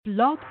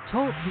Blog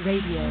Talk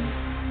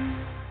Radio.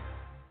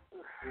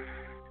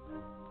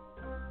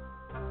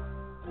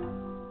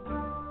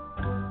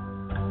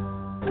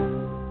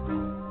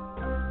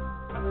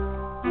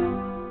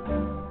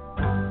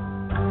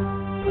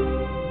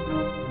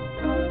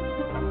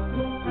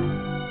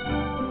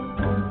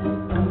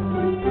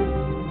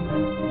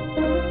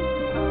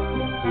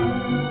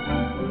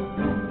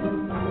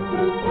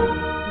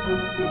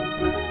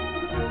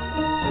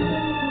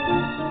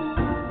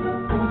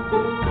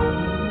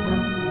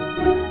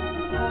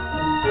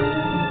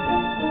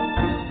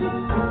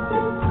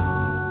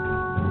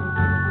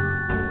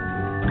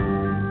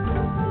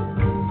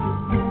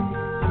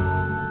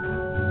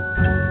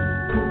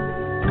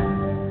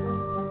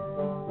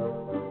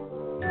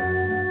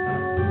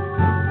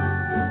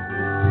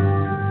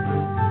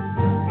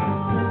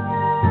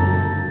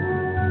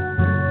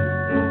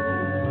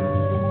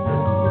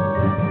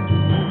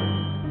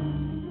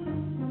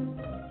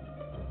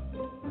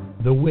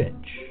 The Witch,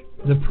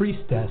 the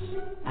Priestess,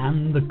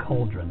 and the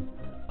Cauldron,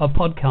 a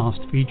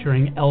podcast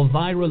featuring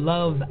Elvyra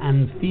Love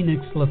and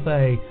Phoenix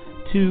LeFae,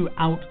 two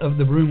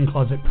out-of-the-room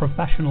closet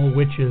professional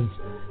witches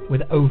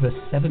with over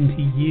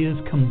 70 years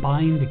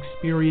combined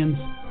experience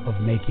of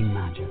making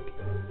magic.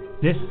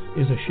 This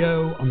is a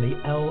show on the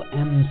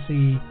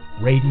LMC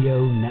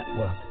Radio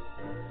Network.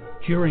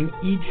 During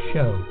each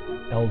show,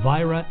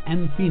 Elvyra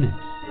and Phoenix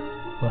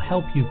will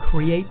help you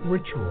create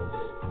rituals,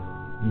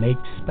 make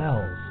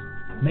spells,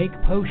 make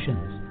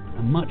potions,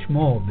 and much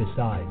more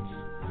besides.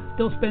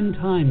 They'll spend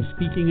time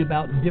speaking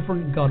about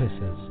different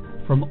goddesses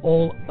from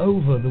all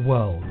over the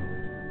world,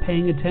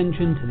 paying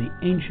attention to the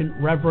ancient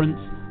reverence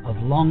of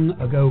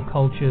long-ago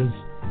cultures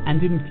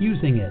and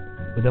infusing it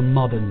with a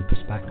modern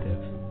perspective.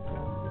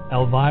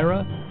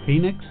 Elvyra,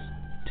 Phoenix,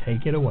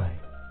 take it away.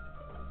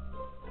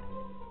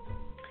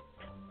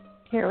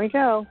 Here we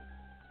go.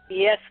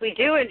 Yes, we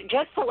do. And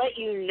just to let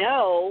you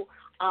know,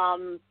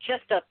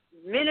 just a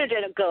minute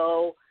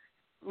ago,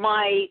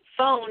 my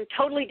phone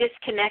totally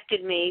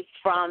disconnected me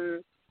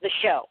from the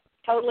show.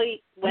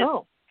 Totally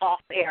went off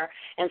air.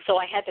 And so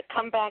I had to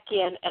come back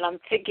in, and I'm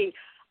thinking,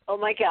 oh,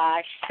 my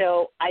gosh.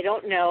 So I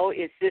don't know.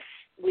 Is this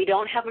 – we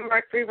don't have a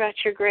Mercury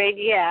retrograde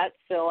yet,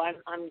 so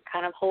I'm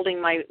kind of holding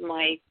my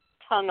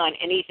tongue on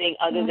anything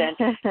other than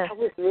that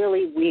was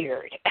really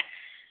weird.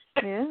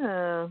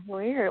 Yeah,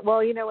 weird.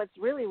 Well, you know what's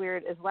really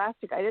weird is last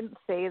week I didn't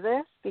say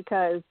this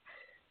because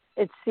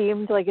it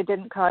seemed like it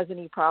didn't cause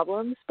any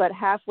problems, but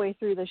halfway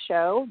through the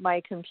show,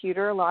 my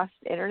computer lost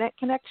internet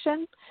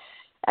connection,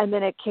 and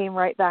then it came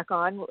right back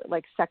on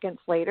like seconds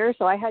later.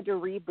 So I had to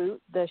reboot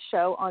the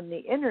show on the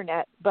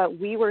internet, but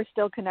we were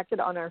still connected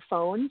on our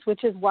phones,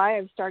 which is why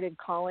I've started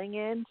calling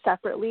in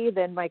separately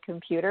than my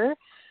computer.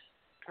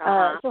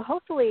 So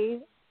hopefully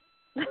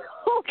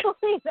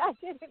that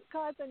didn't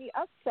cause any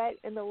upset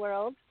in the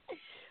world.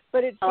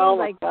 But it seems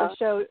like the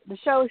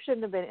show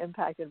shouldn't have been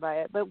impacted by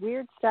it. But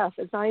weird stuff.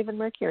 It's not even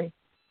Mercury.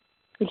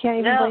 You can't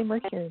even blame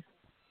Mercury.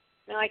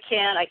 No, I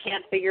can't. I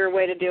can't figure a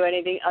way to do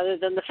anything other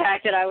than the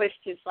fact that I was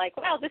just like,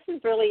 wow, this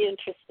is really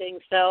interesting.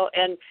 So,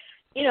 and,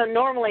 you know,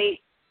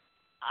 normally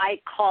I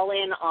call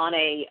in on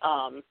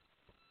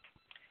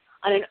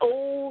an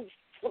old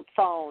flip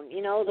phone,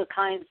 you know, the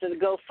kinds of the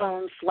Go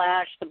phone /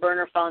 the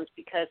burner phones,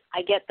 because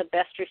I get the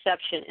best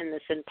reception in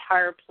this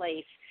entire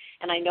place,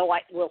 and I know I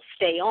will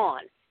stay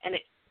on. And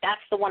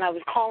that's the one I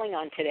was calling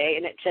on today,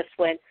 and it just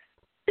went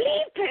beep,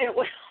 and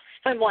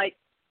I'm like,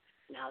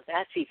 now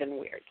that's even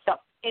weird. So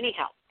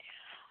anyhow,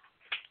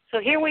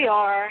 so here we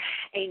are,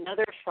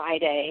 another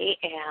Friday,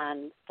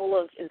 and full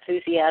of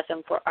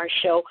enthusiasm for our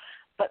show.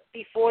 But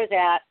before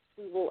that,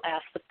 we will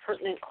ask the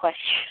pertinent question,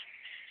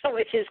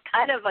 which is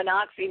kind of an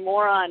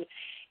oxymoron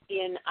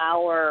in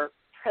our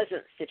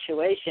present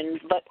situation.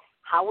 But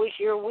how was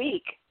your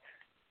week?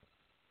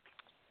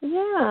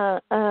 Yeah,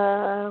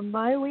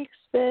 my week's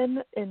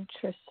been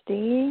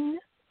interesting.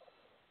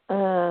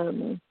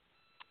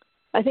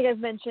 I think I've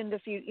mentioned a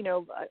few, you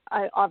know,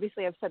 I've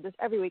said this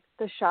every week,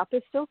 the shop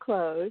is still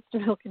closed,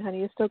 Milk and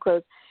Honey is still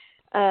closed,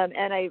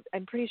 and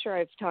I'm pretty sure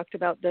I've talked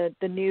about the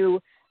new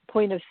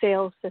point of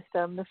sale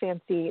system, the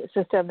fancy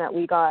system that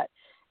we got,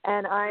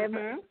 and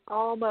I'm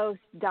almost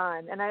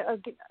done. And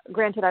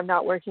granted, I'm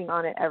not working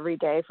on it every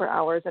day for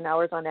hours and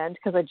hours on end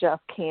because I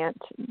just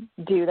can't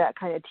do that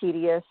kind of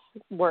tedious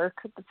work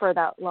for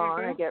that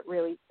long. I get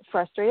really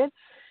frustrated.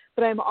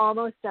 But I'm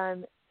almost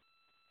done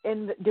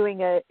in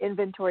doing a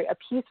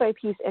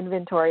piece-by-piece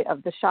inventory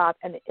of the shop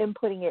and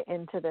inputting it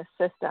into this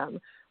system,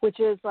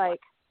 which is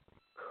like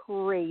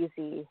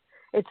crazy.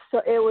 It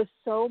was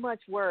so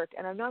much work,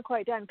 and I'm not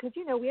quite done because,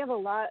 you know, we have a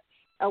lot.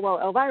 Well,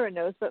 Elvyra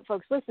knows, but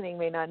folks listening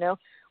may not know.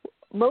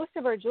 Most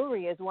of our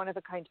jewelry is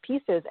one-of-a-kind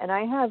pieces, and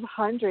I have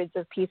hundreds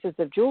of pieces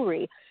of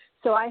jewelry.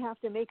 So I have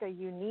to make a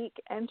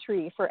unique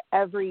entry for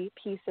every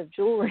piece of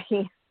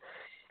jewelry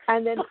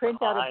and then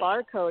print out a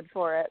barcode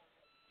for it.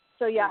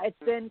 So, yeah, it's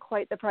been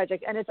quite the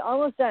project, and it's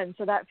almost done,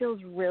 so that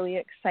feels really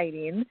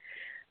exciting.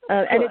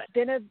 And it's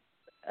been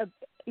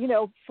you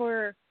know,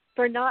 for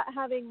not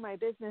having my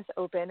business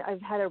open,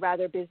 I've had a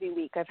rather busy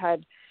week. I've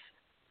had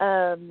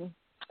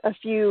a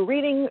few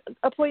reading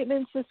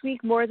appointments this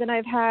week, more than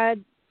I've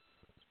had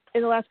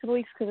in the last couple of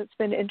weeks because it's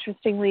been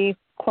interestingly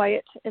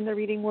quiet in the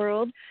reading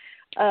world.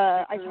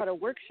 I taught a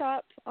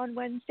workshop on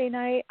Wednesday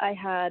night. I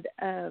had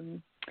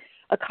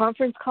a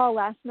conference call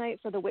last night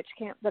for the witch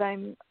camp that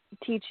I'm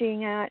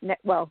teaching at,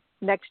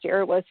 next year.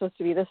 It was supposed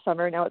to be this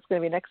summer. Now it's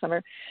going to be next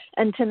summer.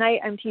 And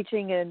tonight I'm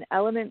teaching an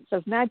Elements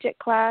of Magic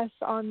class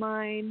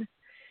online.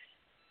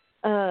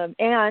 And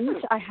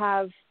I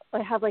have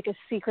like a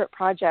secret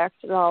project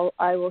that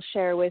I will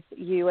share with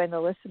you and the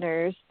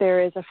listeners.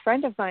 There is a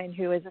friend of mine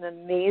who is an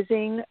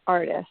amazing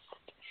artist,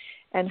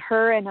 and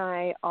her and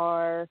I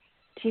are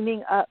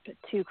teaming up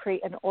to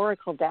create an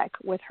oracle deck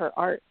with her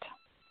art.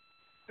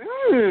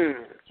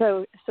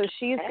 So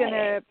she's going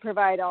to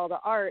provide all the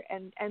art,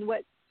 and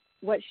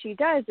what she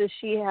does is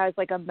she has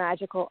like a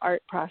magical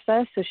art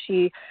process. So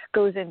she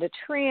goes into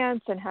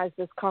trance and has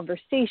this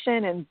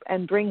conversation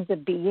and brings a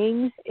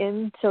being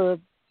into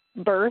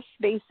birth,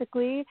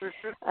 basically,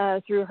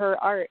 through her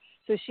art.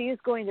 So she is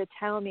going to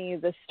tell me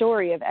the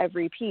story of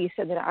every piece,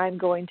 and then I'm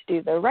going to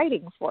do the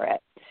writing for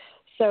it.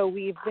 So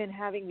we've been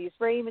having these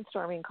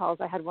brainstorming calls.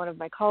 I had one of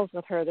my calls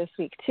with her this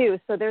week too.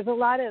 So there's a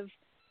lot of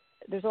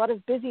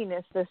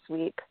busyness this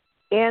week,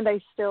 and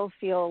I still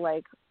feel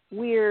like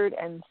weird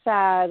and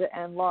sad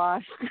and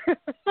lost.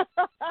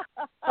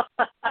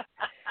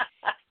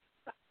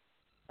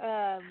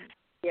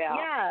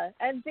 Yeah,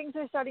 and things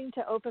are starting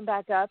to open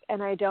back up,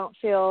 and I don't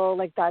feel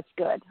like that's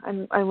good.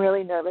 I'm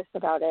really nervous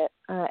about it,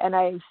 and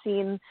I've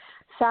seen,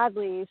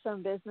 sadly,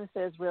 some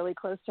businesses really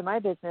close to my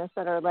business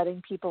that are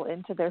letting people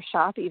into their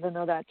shop, even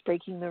though that's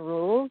breaking the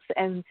rules,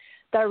 and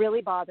that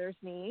really bothers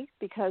me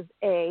because,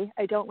 A,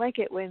 I don't like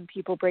it when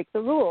people break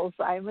the rules.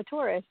 I'm a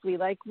Taurus. We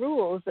like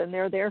rules, and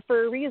they're there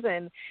for a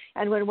reason.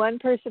 And when one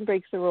person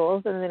breaks the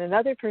rules and then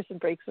another person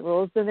breaks the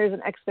rules, then there's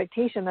an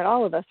expectation that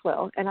all of us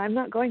will, and I'm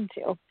not going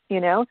to,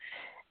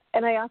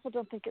 And I also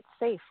don't think it's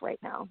safe right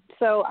now.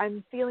 So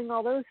I'm feeling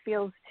all those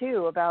feels,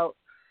 too, about,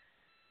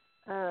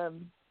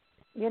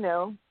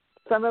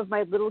 some of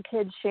my little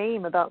kid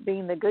shame about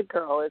being the good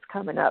girl is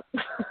coming up.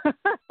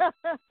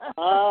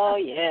 Oh,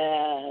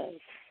 yes.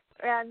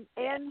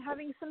 And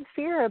having some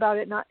fear about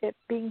it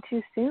being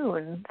too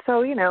soon.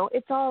 So,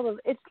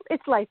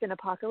 it's life in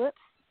apocalypse.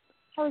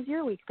 How has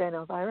your week been,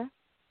 Elvyra?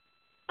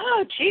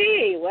 Oh,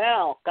 gee,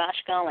 well,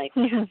 gosh golly.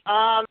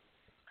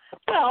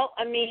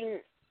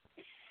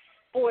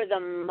 For the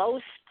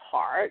most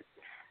part,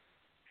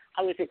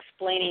 I was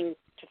explaining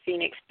to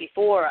Phoenix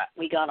before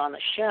we got on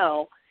the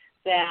show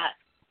that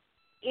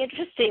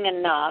interesting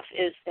enough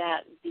is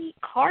that the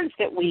cards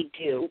that we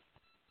do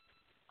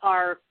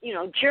are,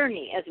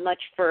 journey as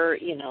much for,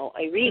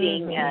 a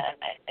reading and,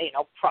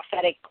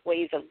 prophetic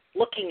ways of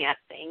looking at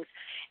things.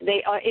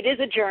 It is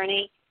a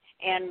journey,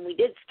 and we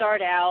did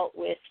start out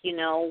with,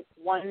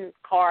 one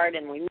card,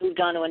 and we moved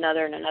on to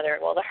another and another.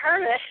 Well, the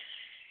Hermit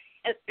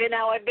has been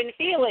how I've been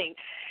feeling.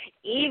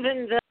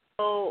 Even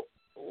though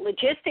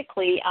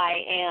logistically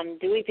I am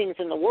doing things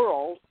in the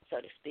world, so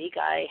to speak,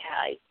 I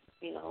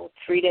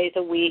 3 days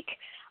a week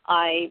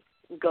I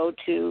go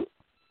to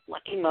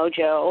Lucky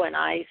Mojo and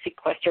I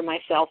sequester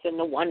myself in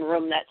the one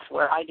room that's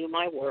where I do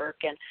my work.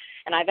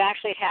 And I've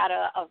actually had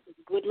a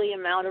goodly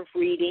amount of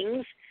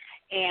readings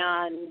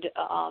and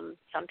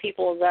some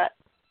people that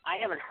I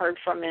haven't heard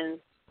from in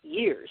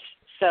years.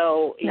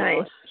 So,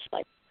 nice. It's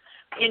like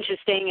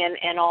interesting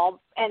and all,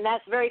 and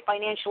that's very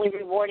financially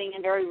rewarding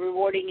and very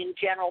rewarding in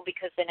general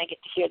because then I get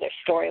to hear their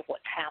story of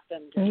what's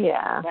happened and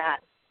that,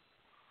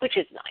 which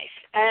is nice.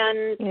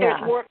 And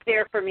there's work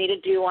there for me to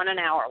do on an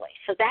hourly.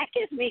 So that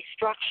gives me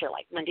structure,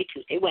 like Monday,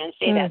 Tuesday,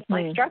 Wednesday, that's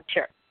my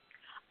structure.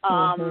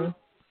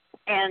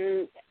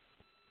 And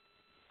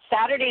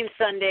Saturday and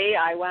Sunday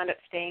I wound up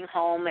staying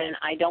home and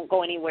I don't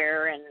go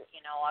anywhere, and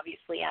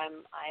obviously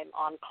I'm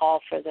on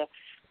call for the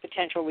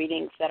potential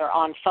readings that are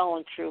on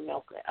phone through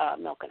Milk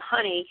and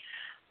Honey.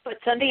 But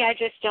Sunday I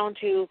just don't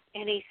do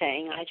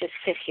anything. I just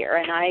sit here.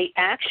 And I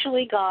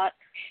actually got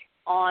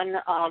on,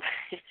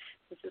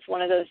 this is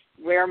one of those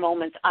rare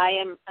moments, I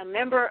am a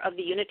member of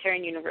the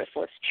Unitarian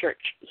Universalist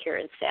Church here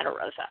in Santa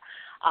Rosa.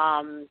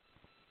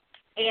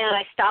 And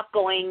I stopped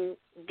going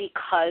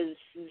because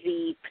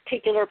the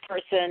particular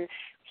person,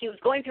 he was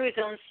going through his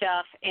own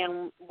stuff,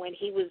 and when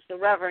he was the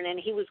Reverend, and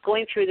he was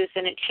going through this,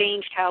 and it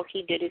changed how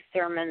he did his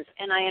sermons,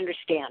 and I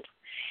understand.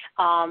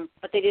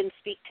 But they didn't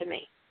speak to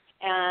me.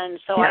 And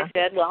so I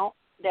said, well,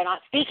 they're not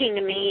speaking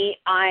to me.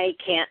 I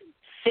can't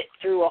sit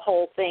through a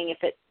whole thing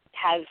if it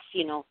has,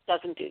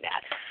 doesn't do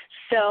that.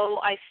 So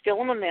I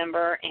still am a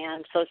member,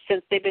 and so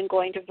since they've been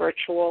going to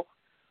virtual,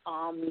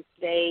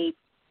 they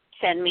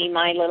send me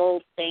my little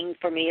thing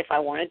for me if I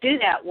want to do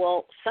that.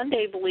 Well,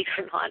 Sunday, believe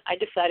it or not, I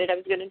decided I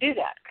was going to do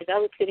that because I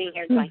was sitting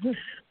here going,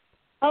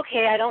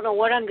 okay, I don't know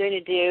what I'm going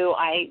to do.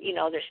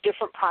 There's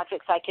different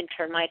projects I can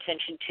turn my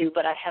attention to,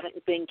 but I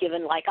haven't been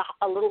given like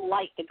a little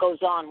light that goes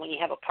on when you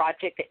have a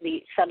project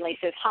that suddenly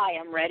says, hi,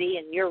 I'm ready,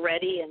 and you're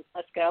ready, and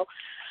let's go.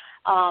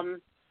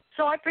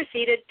 So I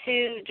proceeded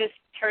to just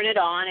turn it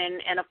on,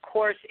 and of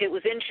course it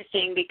was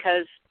interesting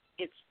because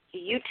it's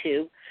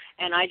YouTube,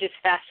 and I just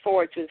fast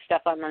forward through the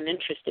stuff I'm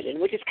uninterested in,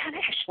 which is kind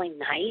of actually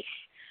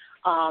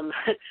nice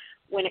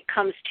when it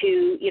comes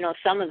to,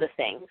 some of the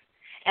things.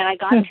 And I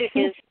got to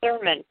his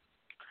sermon,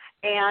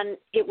 and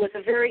it was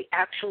a very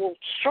actual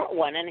short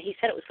one, and he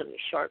said it was going to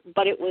be short,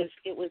 but it was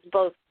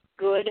both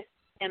good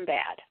and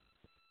bad,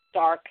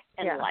 dark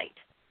and light.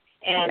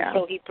 And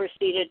so he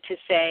proceeded to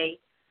say,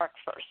 dark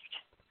first,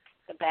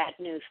 the bad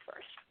news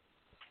first.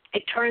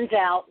 It turns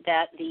out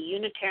that the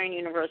Unitarian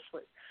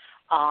Universalist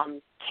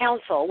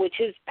Council, which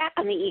is back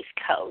on the East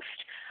Coast,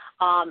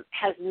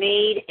 has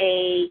made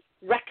a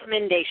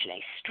recommendation,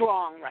 a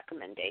strong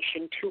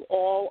recommendation to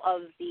all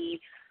of the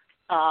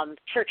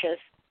churches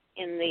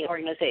in the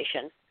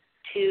organization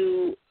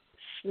to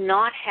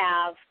not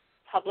have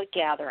public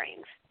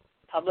gatherings,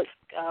 public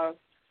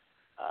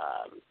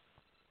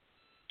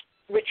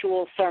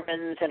ritual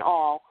sermons and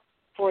all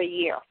for a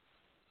year.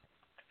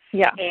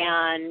 Yeah.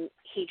 And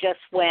he just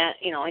went,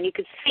 and you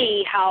could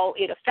see how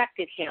it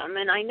affected him.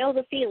 And I know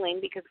the feeling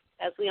because,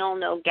 as we all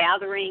know,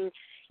 gathering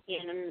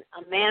in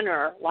a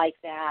manner like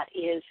that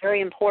is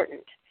very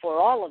important for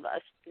all of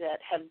us that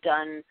have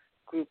done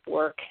group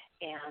work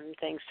and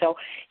things. So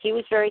he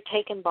was very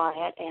taken by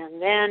it.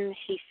 And then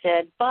he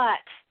said, but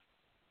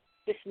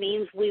this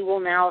means we will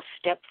now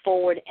step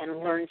forward and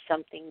learn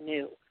something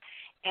new.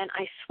 And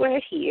I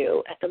swear to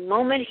you, at the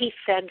moment he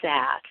said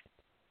that,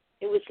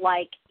 it was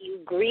like you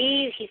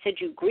grieve. He said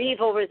you grieve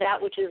over that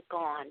which is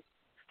gone,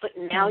 but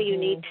now you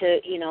need to,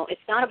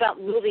 it's not about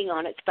moving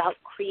on. It's about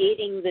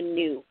creating the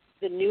new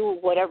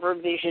whatever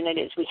vision it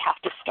is we have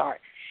to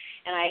start.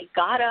 And I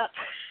got up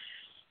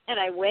and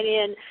I went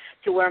in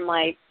to where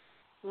my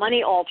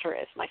money altar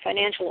is, my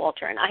financial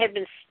altar, and I had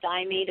been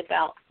stymied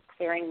about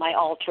clearing my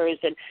altars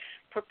and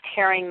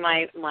preparing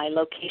my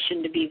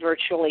location to be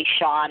virtually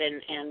shot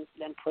and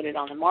then put it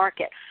on the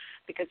market,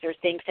 because there's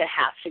things that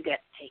have to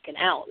get taken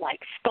out, like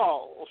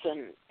skulls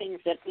and things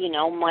that,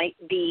 might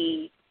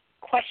be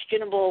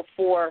questionable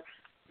for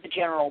the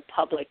general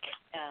public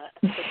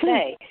to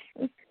say.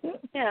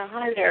 Yeah,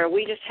 hi there.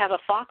 We just have a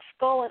fox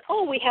skull,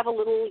 and we have a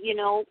little,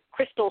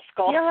 crystal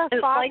skull. You have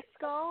a fox like,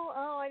 skull?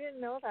 Oh, I didn't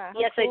know that.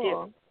 Yes, cool.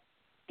 I do.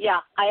 Yeah,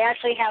 I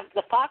actually have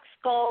the fox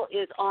skull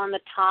is on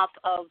the top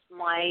of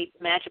my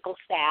magical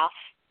staff,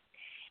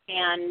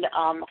 and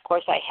of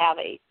course I have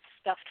a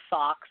stuffed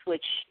fox,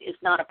 which is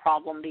not a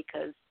problem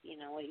because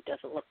he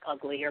doesn't look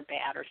ugly or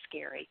bad or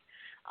scary.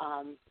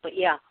 But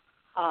yeah,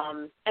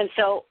 and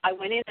so I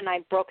went in and I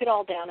broke it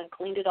all down and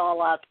cleaned it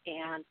all up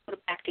and put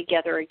it back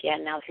together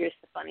again. Now here's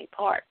the funny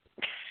part.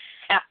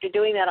 After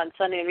doing that on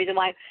Sunday, the reason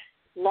why I'm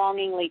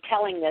longingly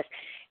telling this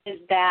is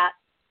that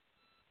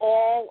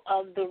all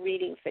of the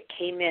readings that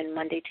came in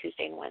Monday,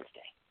 Tuesday, and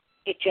Wednesday,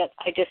 it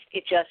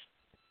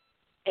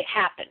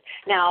happened.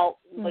 Now,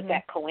 was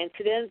that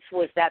coincidence?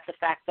 Was that the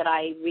fact that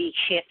I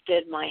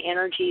reshifted my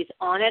energies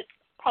on it?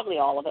 Probably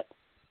all of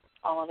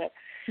it.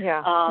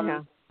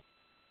 Yeah.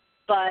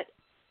 But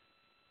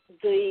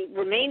the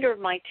remainder of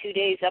my 2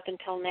 days up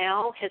until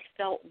now has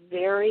felt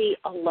very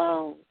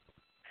alone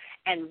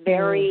and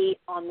very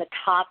on the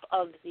top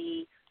of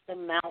the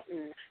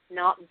mountain,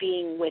 not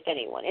being with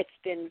anyone. It's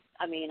been,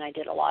 I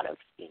did a lot of,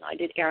 I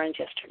did errands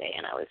yesterday,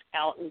 and I was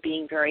out and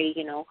being very,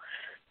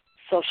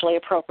 socially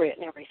appropriate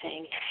and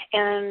everything.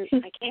 And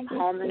I came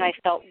home and I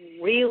felt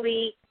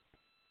really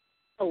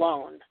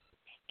alone.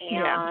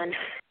 And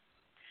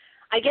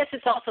I guess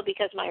it's also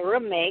because my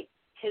roommate,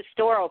 his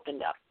store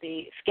opened up.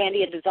 The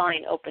Scandia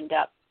Design opened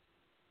up,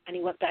 and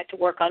he went back to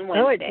work on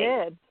Wednesday.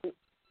 Oh, it did?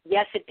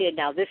 Yes, it did.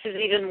 Now, this is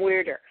even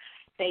weirder.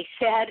 They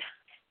said,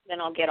 then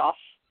I'll get off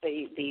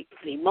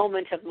the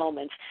moment of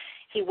moments.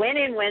 He went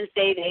in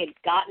Wednesday. They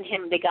got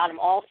him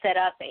all set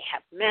up. They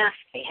have masks.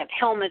 They have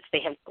helmets. They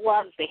have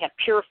gloves. They have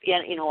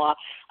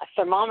a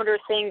thermometer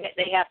thing that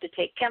they have to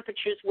take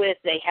temperatures with.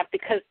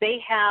 Because they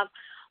have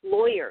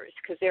lawyers,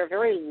 because they're a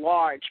very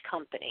large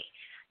company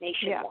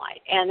nationwide,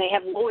 and they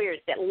have lawyers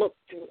that look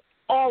through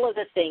all of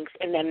the things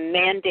and then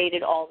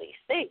mandated all these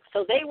things.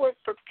 So they were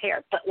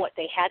prepared. But what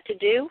they had to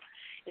do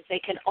is they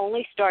can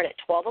only start at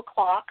 12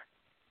 o'clock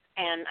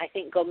and I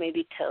think go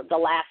maybe to the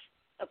last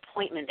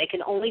appointment. They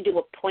can only do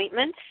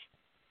appointments,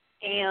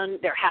 and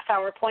they're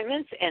half-hour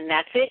appointments, and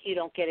that's it. You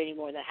don't get any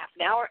more than half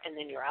an hour, and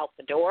then you're out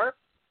the door.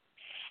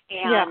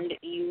 And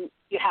you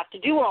have to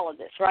do all of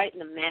this, right,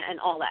 and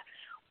all that.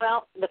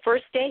 Well, the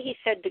first day he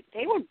said that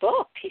they were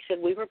booked. He said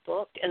we were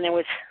booked, and there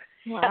was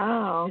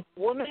this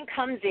woman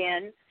comes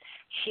in.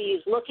 She's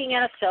looking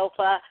at a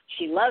sofa.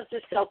 She loves the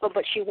sofa,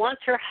 but she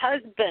wants her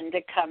husband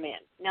to come in.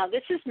 Now,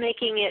 this is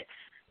making it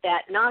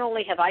that not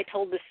only have I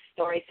told this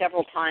story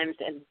several times,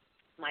 and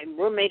my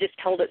roommate has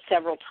told it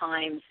several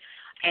times,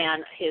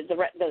 and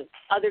the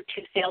other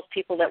two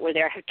salespeople that were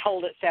there have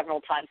told it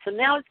several times. So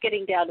now it's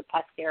getting down to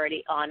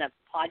posterity on a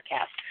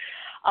podcast.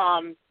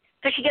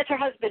 So she gets her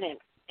husband in,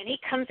 and he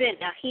comes in.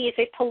 Now, he is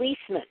a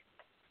policeman.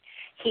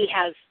 He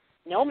has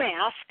no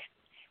mask.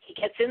 He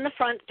gets in the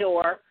front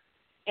door,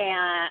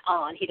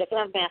 and he doesn't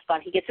have a mask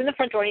on. He gets in the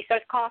front door, and he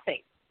starts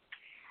coughing.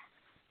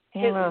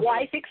 His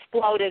wife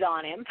exploded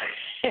on him.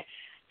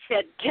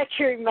 said, get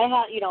your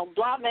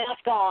blah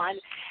mask on,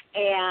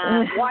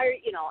 and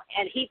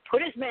and he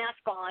put his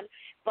mask on.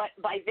 But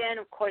by then,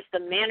 of course, the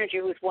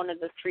manager, who was one of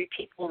the 3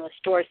 people in the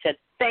store, said,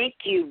 "Thank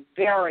you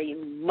very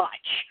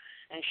much,"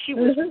 and she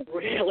was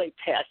really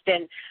pissed.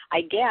 And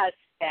I guess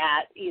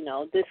that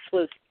this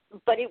was,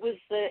 but it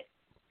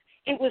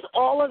was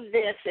all of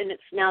this, and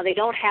it's now they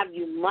don't have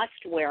you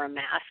must wear a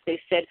mask.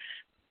 They said,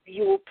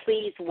 you will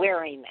please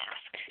wear a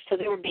mask. So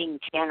they were being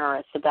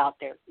generous about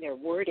their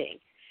wording.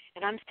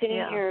 And I'm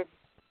sitting here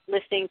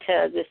listening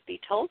to this be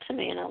told to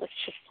me, and I was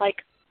just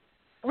like,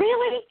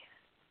 really?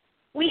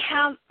 We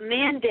have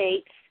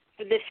mandates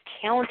for this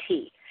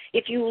county.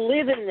 If you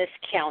live in this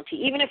county,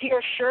 even if you're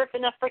a sheriff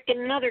in a freaking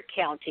another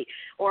county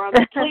or a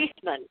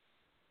policeman,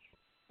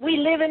 we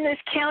live in this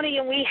county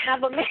and we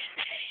have a mandate,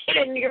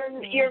 and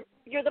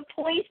you're the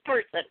police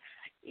person.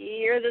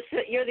 You're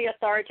the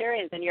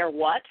authoritarians, and you're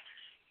what?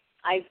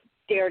 I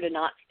dare to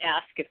not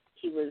ask if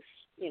he was,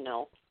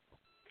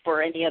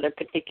 for any other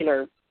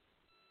particular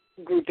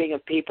grouping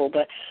of people.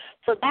 But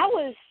so that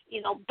was,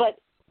 but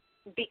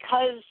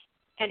because,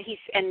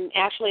 and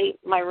actually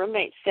my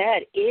roommate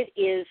said they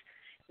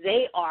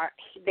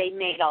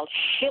made a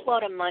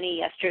shitload of money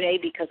yesterday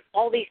because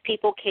all these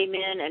people came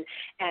in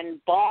and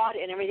bought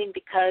and everything,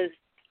 because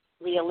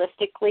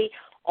realistically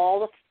all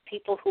the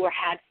people who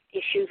had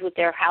issues with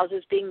their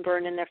houses being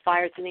burned in their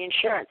fires and the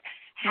insurance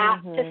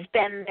have to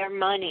spend their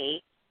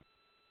money,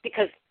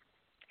 because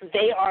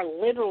they are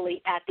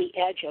literally at the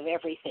edge of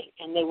everything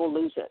and they will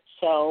lose it.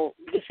 So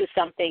this is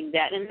something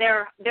that, and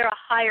they're a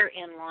higher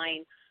in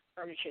line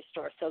furniture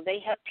store, so they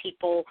have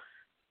people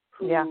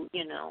who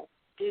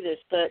do this.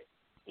 But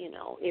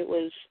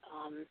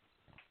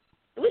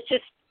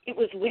it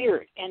was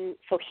weird. And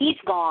so he's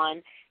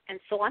gone, and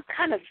so I'm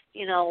kind of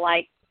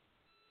like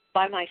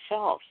by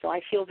myself. So I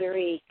feel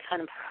very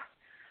kind of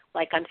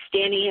like I'm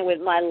standing here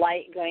with my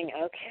light going,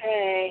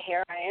 okay,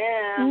 here I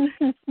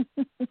am.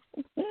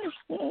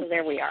 So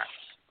there we are.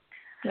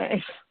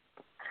 Nice.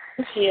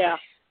 Yeah.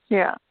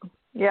 Yeah.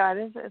 Yeah,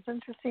 it's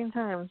interesting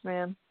times,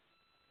 man.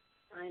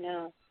 I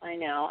know.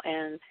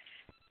 And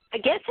I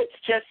guess it's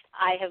just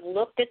I have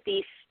looked at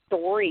these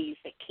stories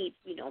that keep,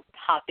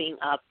 popping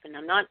up, and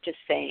I'm not just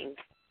saying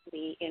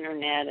the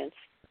internet and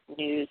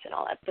news and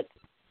all that, but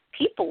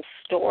people's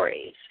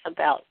stories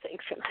about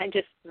things. And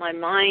my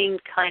mind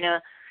kind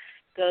of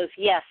goes,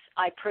 yes,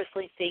 I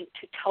personally think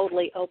to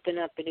totally open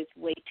up it is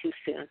way too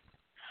soon.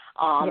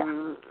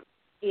 I'm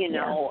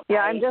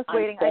just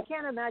waiting. I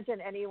can't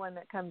imagine anyone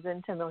that comes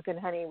into Milk and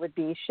Honey would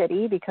be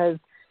shitty, because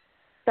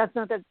that's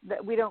not that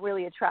we don't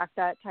really attract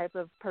that type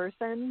of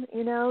person,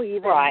 even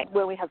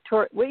when we have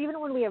even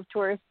when we have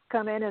tourists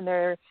come in and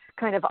they're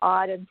kind of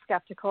odd and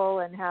skeptical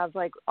and have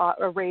like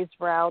a raised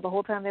brow the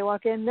whole time they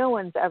walk in. No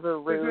one's ever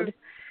rude.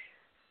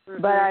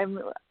 But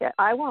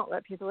I won't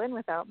let people in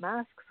without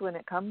masks when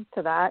it comes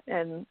to that.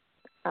 And,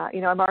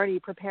 I'm already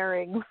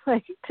preparing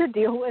to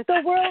deal with.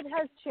 The world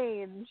has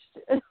changed.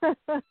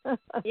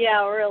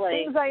 Yeah,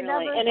 really. Things I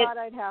never thought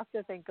I'd have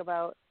to think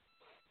about.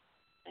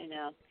 I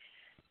know.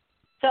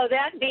 So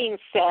that being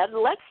said,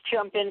 let's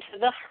jump into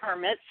the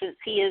Hermit, since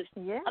he is,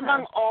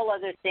 among all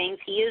other things,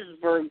 he is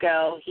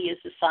Virgo. He is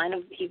the sign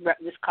of,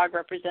 this card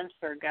represents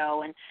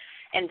Virgo,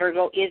 and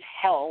Virgo is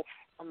health,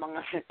 among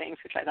other things,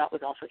 which I thought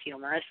was also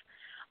humorous.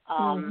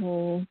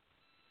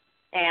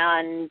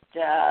 And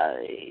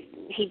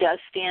he does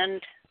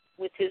stand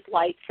with his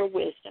light for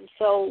wisdom.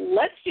 So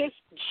let's just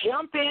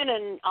jump in,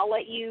 and I'll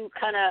let you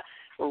kind of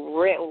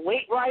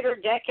wait rider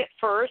deck it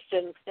first,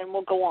 and then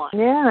we'll go on.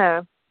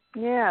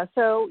 Yeah.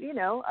 So,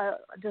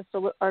 just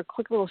a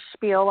quick little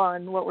spiel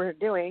on what we're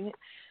doing.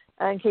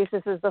 In case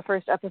this is the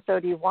first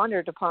episode you've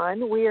wandered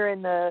upon, we are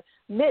in the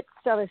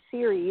midst of a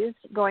series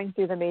going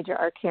through the Major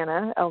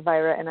Arcana.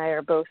 Elvyra and I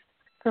are both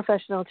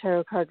professional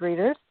tarot card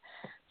readers.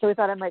 So we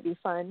thought it might be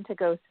fun to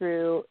go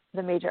through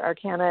the Major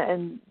Arcana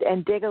and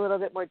dig a little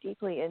bit more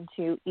deeply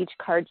into each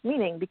card's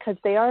meaning, because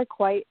they are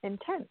quite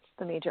intense,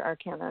 the Major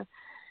Arcana.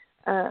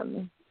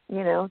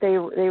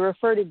 They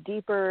refer to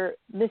deeper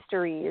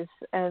mysteries,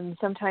 and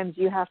sometimes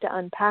you have to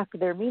unpack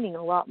their meaning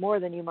a lot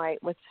more than you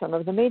might with some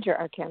of the Major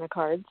Arcana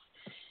cards.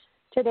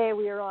 Today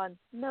we are on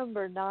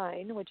number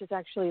 9, which is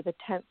actually the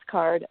 10th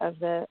card of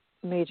the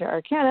Major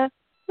Arcana,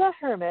 the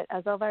Hermit,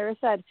 as Elvyra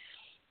said.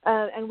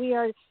 And we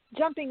are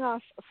jumping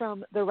off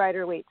from the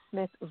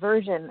Rider-Waite-Smith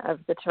version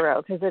of the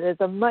tarot, because it is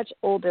a much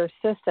older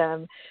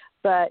system,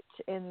 but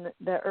in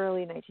the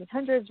early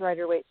 1900s,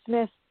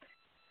 Rider-Waite-Smith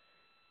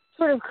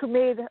sort of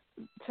made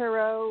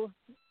tarot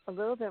a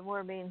little bit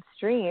more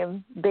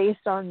mainstream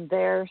based on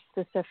their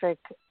specific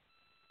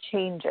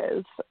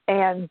changes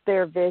and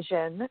their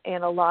vision,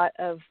 and a lot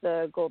of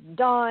the Golden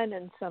Dawn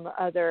and some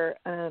other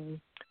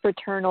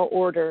fraternal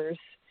orders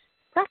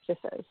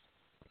practices.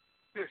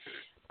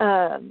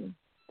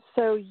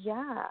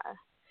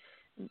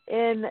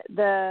 In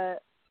the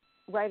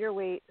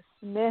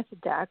Rider-Waite-Smith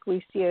deck,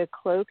 we see a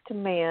cloaked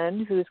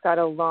man who's got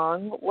a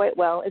long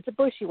it's a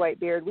bushy white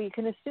beard. We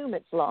can assume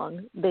it's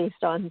long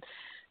based on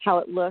how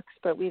it looks,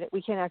 but we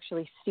can't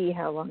actually see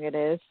how long it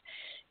is.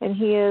 And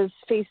he is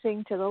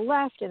facing to the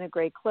left in a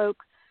gray cloak.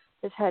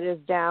 His head is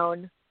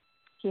down.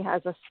 He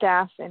has a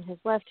staff in his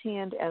left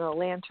hand and a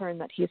lantern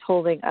that he's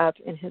holding up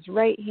in his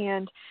right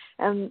hand.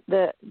 And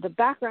the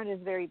background is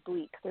very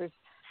bleak. There's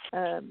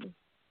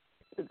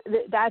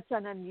that's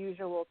an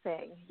unusual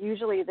thing.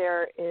 Usually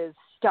there is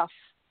stuff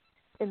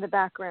in the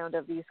background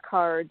of these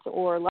cards,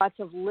 or lots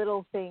of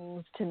little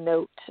things to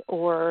note,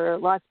 or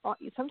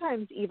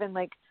sometimes even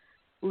like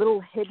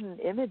little hidden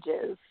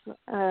images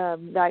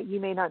that you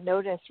may not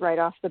notice right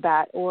off the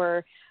bat,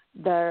 or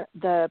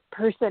the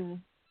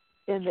person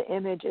in the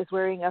image is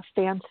wearing a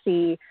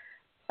fancy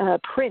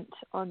print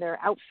on their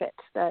outfit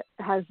that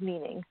has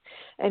meaning.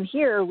 And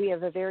here we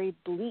have a very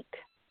bleak,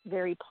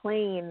 very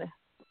plain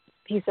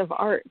piece of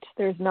art.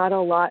 There's not a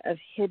lot of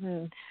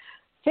hidden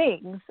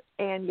things,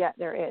 and yet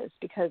there is,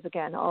 because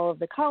again, all of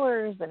the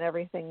colors and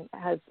everything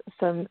has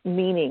some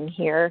meaning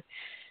here.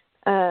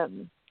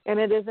 And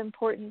it is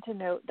important to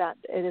note that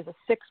it is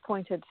a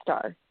 6-pointed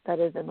star that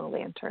is in the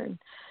lantern.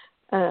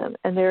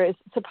 And there's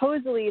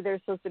supposed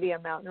to be a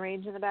mountain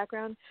range in the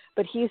background,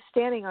 but he's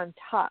standing on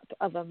top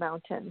of a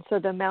mountain. So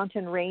the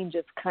mountain range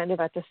is kind of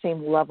at the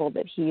same level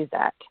that he's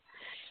at.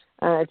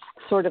 It's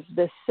sort of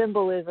the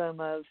symbolism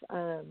of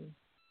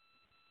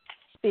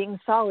being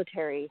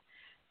solitary,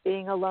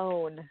 being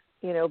alone,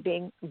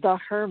 being the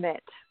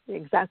hermit.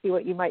 Exactly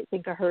what you might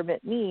think a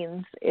hermit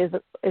means is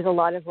a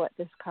lot of what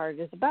this card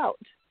is about.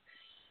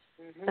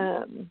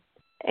 Mm-hmm.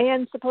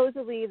 And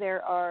supposedly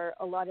there are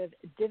a lot of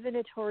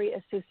divinatory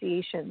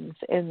associations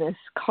in this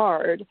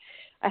card.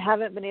 I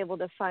haven't been able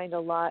to find a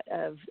lot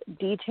of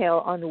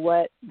detail on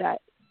what that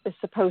is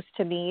supposed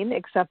to mean,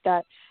 except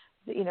that,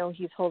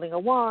 he's holding a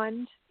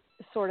wand,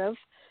 sort of,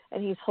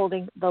 and he's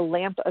holding the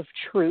lamp of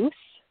truth,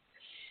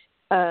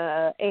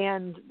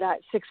 and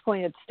that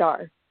 6-pointed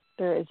star.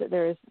 There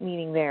is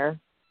meaning there.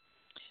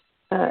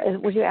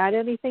 Would you add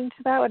anything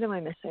to that? What am I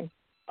missing?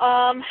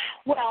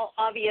 Well,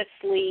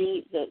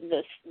 obviously,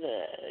 the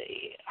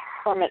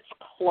hermit's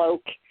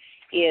cloak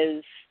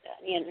is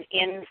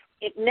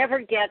it never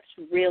gets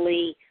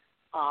really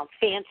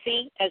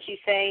fancy, as you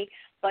say,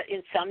 but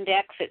in some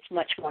decks it's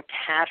much more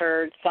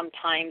tattered.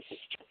 Sometimes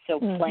it's just so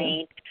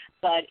plain.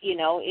 But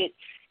it's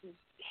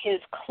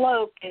his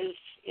cloak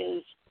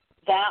is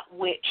that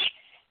which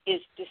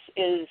is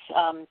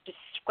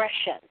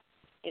discretion.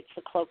 It's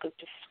the cloak of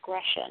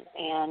discretion,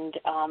 and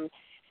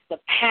the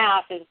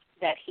path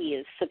that he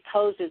is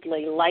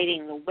supposedly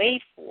lighting the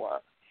way for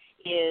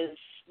is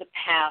the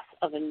path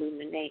of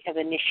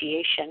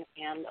initiation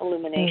and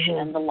illumination,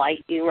 and the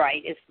light, you're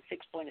right, is the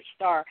 6-pointed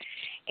star.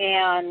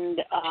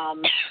 And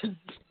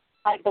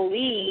I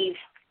believe,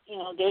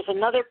 there's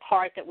another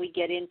part that we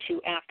get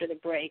into after the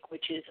break,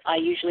 which is I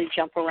usually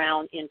jump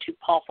around into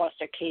Paul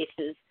Foster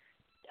Case's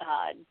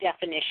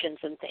definitions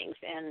and things,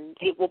 and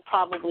it will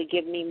probably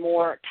give me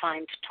more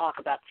time to talk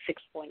about the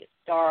 6-pointed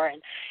star,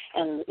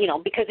 and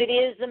because it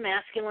is the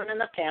masculine and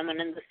the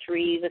feminine, the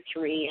 3,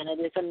 and it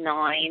is a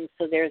 9,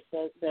 so there's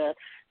the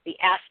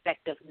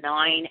aspect of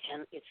 9,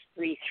 and it's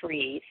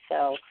 3.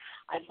 So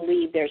I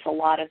believe there's a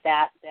lot of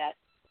that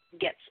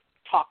gets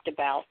talked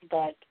about,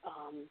 but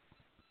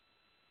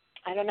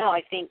I don't know.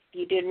 I think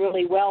you did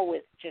really well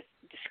with just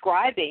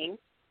describing,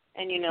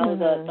 and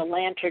the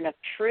lantern of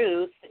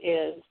truth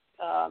is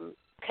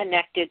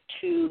connected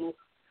to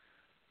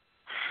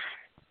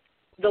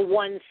the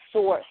one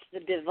source, the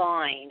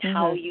divine,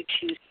 how you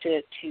choose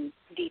to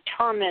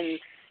determine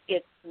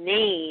its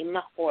name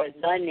or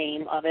the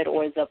name of it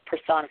or the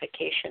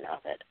personification of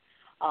it.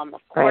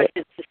 Of course,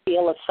 It's the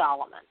seal of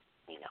Solomon.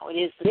 It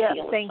is the seal of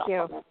Solomon. Thank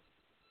you.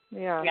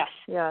 Yeah. Yes.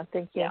 Yeah,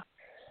 thank you.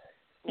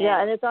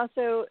 Yeah, and it's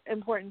also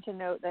important to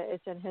note that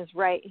it's in his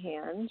right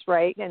hand,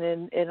 right?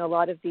 And in a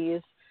lot of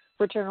these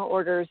fraternal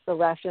orders, the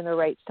left and the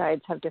right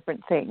sides have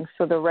different things.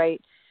 So the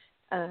right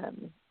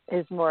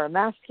is more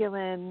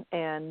masculine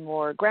and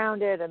more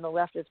grounded, and the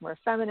left is more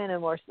feminine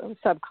and more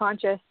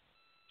subconscious.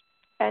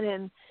 And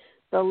in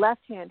the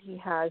left hand, he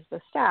has the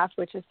staff,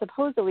 which is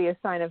supposedly a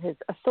sign of his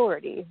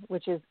authority,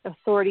 which is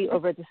authority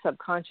over the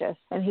subconscious.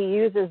 And he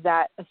uses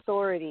that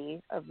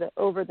authority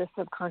over the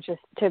subconscious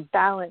to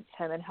balance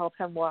him and help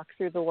him walk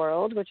through the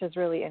world, which is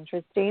really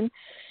interesting.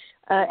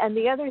 And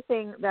the other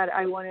thing that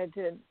I wanted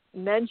to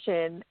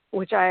mention,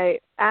 which I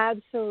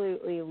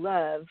absolutely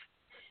love,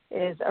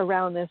 is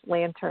around this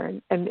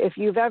lantern. And if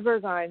you've ever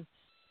gone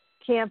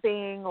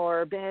camping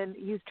or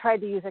you've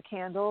tried to use a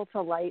candle to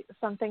light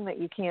something that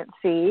you can't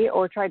see,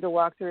 or tried to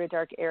walk through a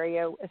dark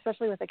area,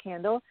 especially with a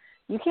candle,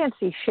 you can't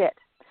see shit.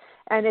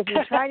 And if you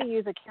try to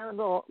use a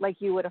candle like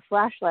you would a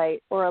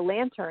flashlight or a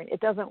lantern,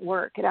 it doesn't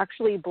work. It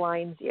actually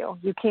blinds you.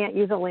 You can't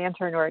use a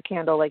lantern or a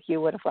candle like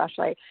you would a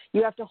flashlight.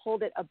 You have to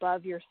hold it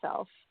above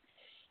yourself,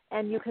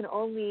 and you can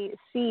only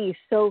see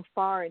so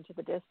far into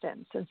the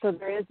distance. And so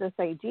there is this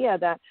idea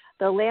that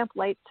the lamp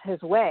lights his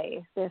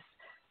way. This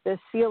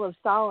seal of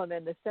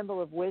Solomon, the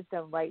symbol of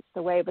wisdom, lights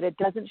the way, but it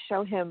doesn't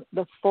show him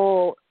the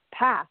full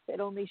path. It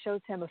only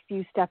shows him a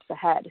few steps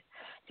ahead.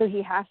 So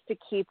he has to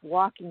keep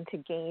walking to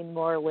gain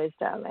more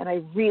wisdom. And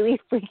I really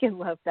freaking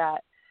love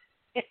that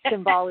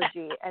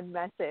symbology and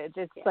message.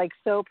 It's like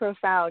so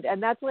profound.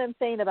 And that's what I'm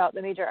saying about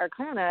the Major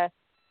Arcana.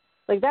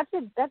 Like that's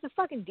a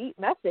fucking deep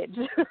message.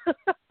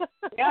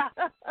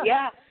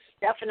 Yeah,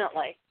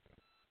 definitely.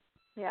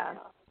 Yeah.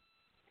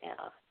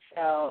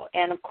 So,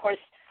 and of course,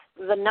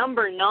 the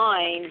number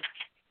 9,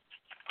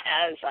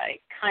 as I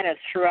kind of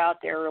threw out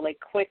there really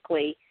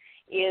quickly,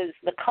 is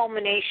the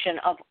culmination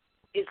of,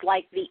 is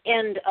like the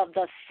end of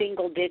the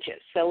single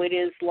digit. So it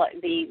is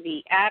like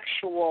the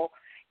actual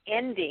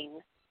ending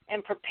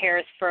and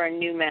prepares for a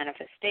new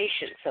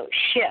manifestation. So it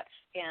shifts.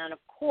 And of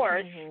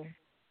course,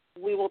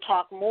 we will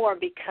talk more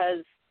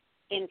because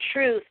in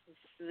truth,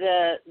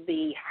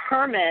 the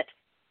Hermit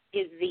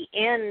is the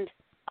end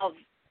of,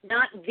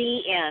 not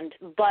the end,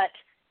 but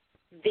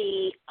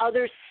the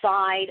other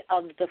side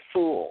of the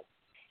Fool.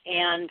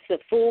 And the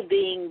Fool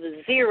being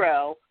the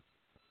 0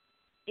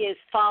 is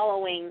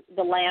following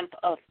the lamp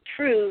of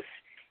truth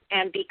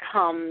and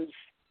becomes,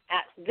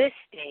 at this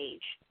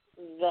stage,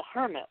 the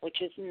Hermit,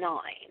 which is 9.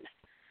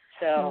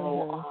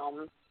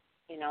 So,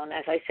 and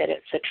as I said,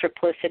 it's a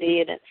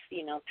triplicity, and it's,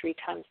 3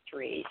 times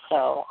 3.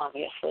 So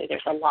obviously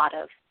there's a lot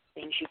of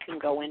things you can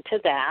go into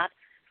that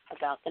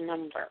about the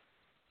number.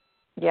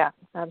 Yeah,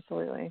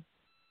 absolutely.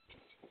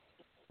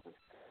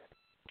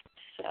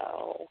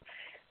 So,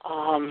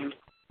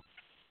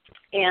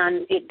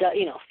 and it does,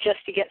 just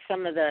to get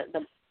some of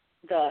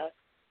the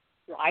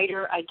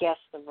writer, I guess,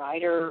 the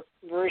writer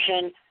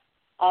version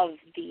of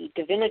the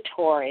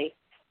divinatory,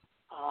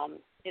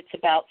 it's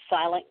about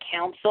silent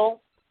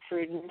counsel,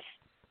 prudence,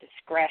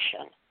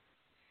 discretion,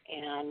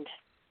 and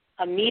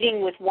a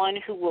meeting with one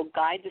who will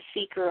guide the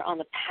seeker on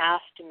the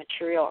path to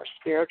material or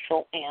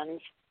spiritual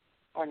ends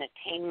or an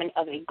attainment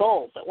of a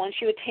goal. But once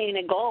you attain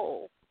a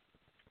goal,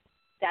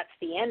 that's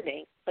the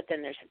ending, but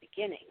then there's a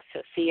beginning.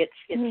 So see, it's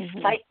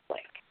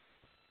cyclic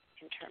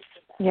in terms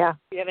of that. Yeah.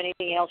 Do you have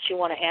anything else you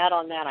want to add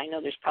on that? I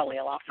know there's probably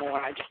a lot more.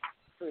 I just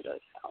threw those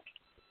out.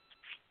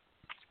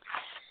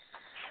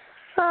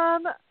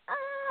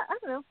 I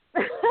don't know.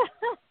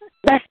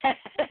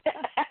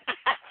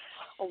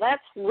 Well,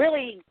 that's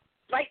really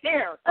right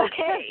there.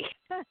 Okay.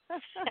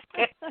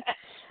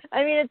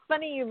 I mean, it's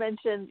funny you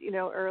mentioned,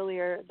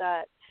 earlier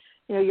that,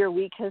 your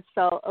week has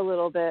felt a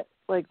little bit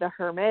like the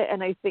Hermit.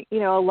 And I think, a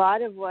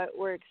lot of what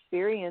we're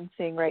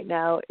experiencing right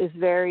now is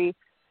very,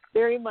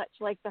 very much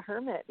like the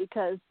Hermit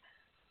because,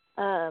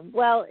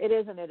 well, it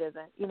is and it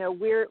isn't.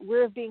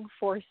 We're being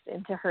forced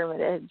into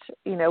hermitage.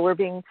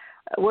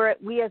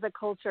 We as a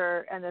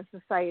culture and a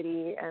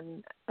society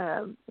and,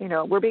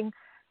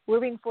 we're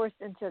being forced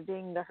into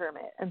being the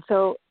Hermit. And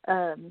so,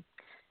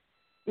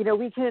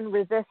 we can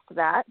resist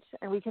that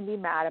and we can be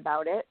mad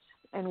about it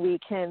and we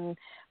can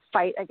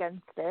fight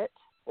against it,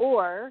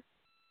 or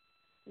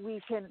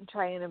we can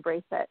try and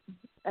embrace it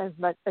as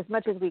much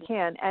as we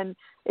can. And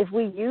if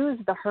we use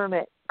the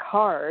Hermit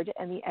card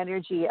and the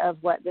energy of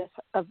what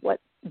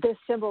this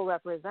symbol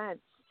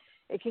represents,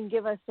 it can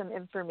give us some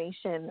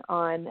information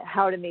on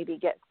how to maybe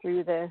get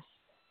through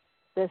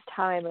this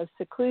time of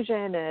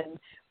seclusion and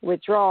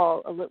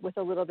withdrawal with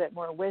a little bit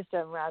more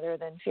wisdom rather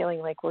than feeling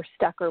like we're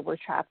stuck or we're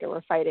trapped or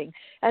we're fighting.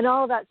 And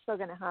all of that's still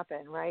going to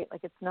happen, right?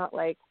 Like it's not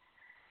like,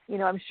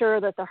 I'm sure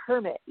that the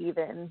Hermit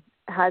even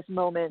has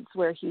moments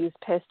where he's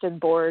pissed and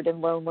bored and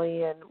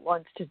lonely and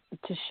wants to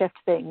shift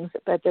things,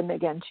 but then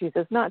again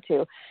chooses not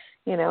to,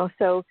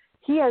 so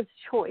he has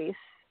choice.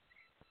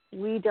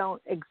 We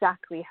don't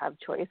exactly have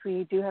choice.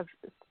 We do have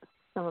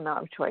some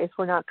amount of choice.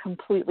 We're not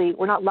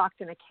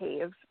locked in a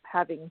cave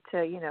having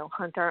to,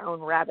 hunt our own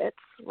rabbits,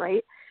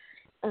 right?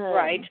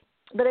 Right.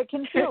 But it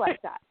can feel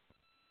like that,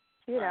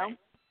 Right.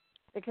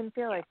 It can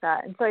feel like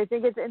that. And so I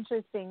think it's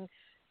interesting,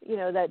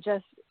 that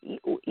just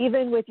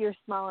even with your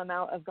small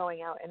amount of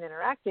going out and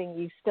interacting,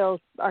 you still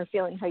are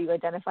feeling how you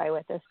identify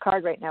with this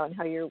card right now and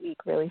how your week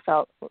really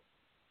felt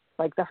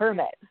like the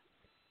Hermit.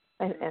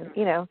 And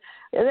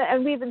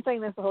and we've been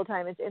saying this the whole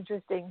time. It's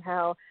interesting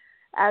how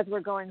as we're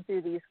going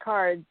through these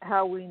cards,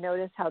 how we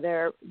notice how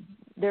they're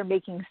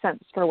making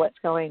sense for what's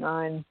going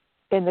on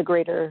in the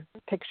greater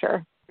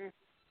picture.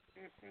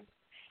 Mm-hmm.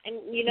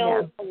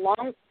 And,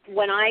 along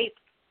when I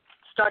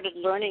started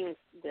learning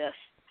this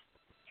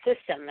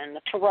system and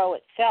the tarot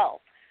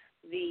itself,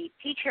 the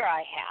teacher I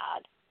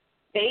had,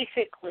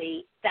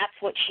 basically that's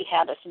what she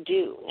had us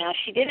do. Now,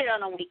 she did it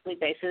on a weekly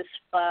basis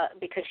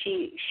because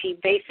she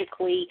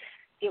basically,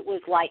 it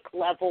was like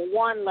level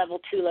 1, level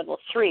 2, level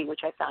 3,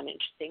 which I found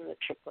interesting, the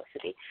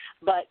triplicity.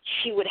 But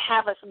she would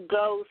have us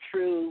go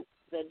through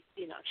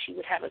she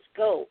would have us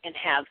go and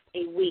have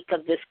a week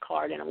of this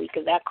card and a week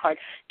of that card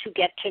to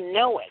get to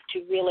know it,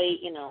 to really,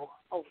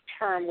 a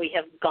term we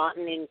have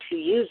gotten into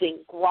using,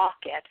 grok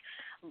it.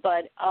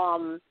 But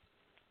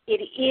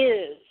it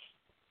is,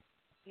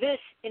 this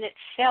in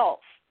itself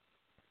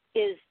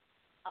is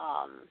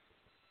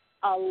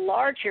a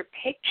larger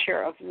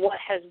picture of what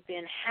has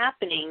been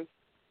happening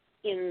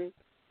in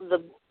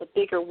the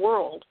bigger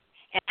world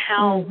and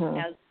how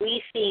as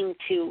we seem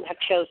to have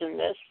chosen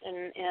this,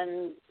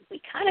 and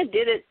we kind of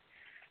did it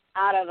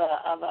out of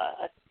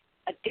a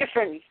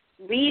different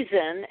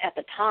reason at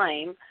the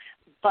time,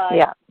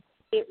 but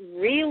it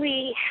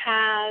really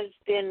has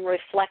been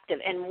reflective.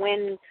 And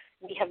when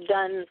we have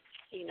done,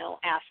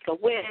 Ask a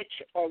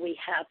Witch, or we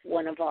have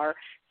one of our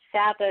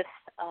Sabbath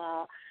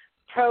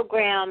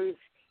programs,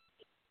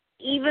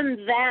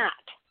 even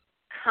that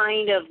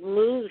kind of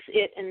moves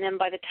it, and then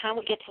by the time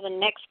we get to the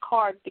next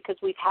card, because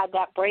we've had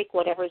that break,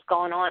 whatever's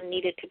going on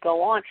needed to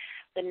go on,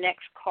 the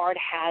next card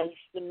has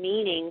the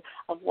meaning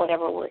of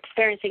whatever we're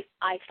experiencing.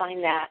 I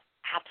find that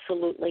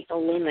absolutely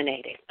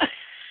illuminating.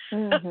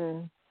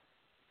 Mm-hmm.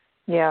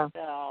 Yeah.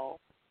 So,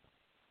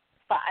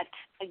 but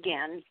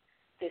again,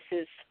 this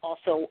is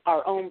also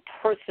our own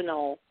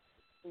personal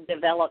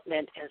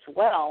development as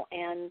well,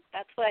 and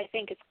that's what I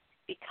think has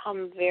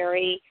become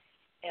very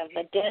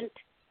evident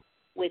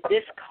with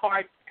this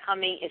card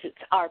coming, is it's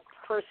our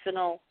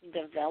personal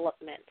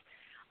development.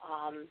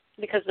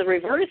 Because the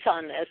reverse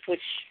on this,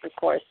 which of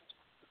course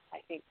I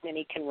think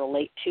many can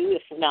relate to,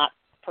 if not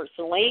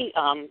personally,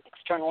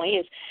 externally,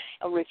 is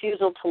a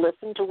refusal to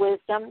listen to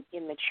wisdom,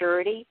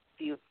 immaturity,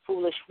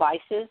 foolish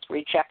vices,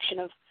 rejection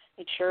of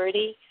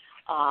maturity.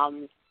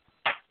 And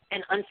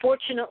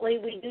unfortunately,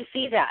 we do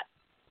see that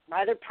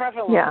rather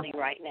prevalently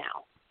right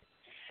now.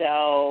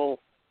 So,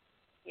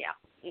 yeah,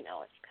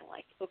 it's kind of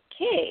like,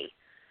 okay,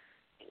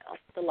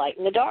 the light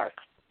and the dark.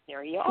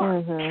 There you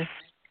are. Mm-hmm.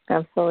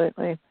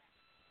 Absolutely.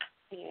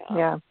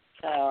 Yeah.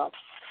 So,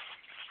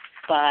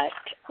 but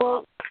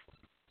well,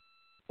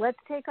 let's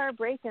take our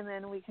break, and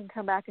then we can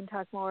come back and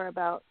talk more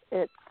about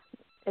its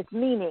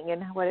meaning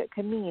and what it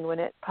can mean when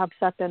it pops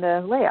up in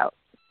a layout.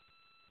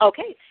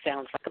 Okay,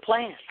 sounds like a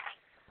plan.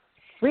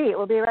 Sweet.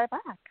 We'll be right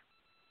back. Okay.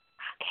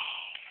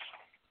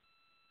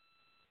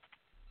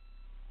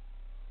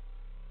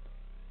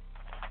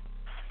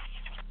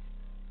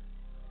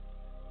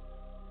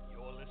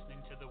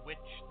 The Witch,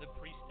 the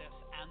Priestess,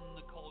 and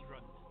the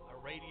Cauldron, a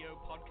radio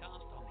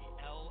podcast on the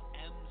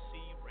LMC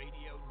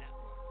Radio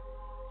Network.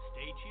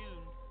 Stay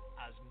tuned,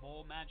 as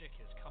more magic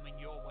is coming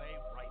your way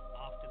right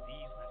after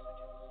these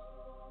messages.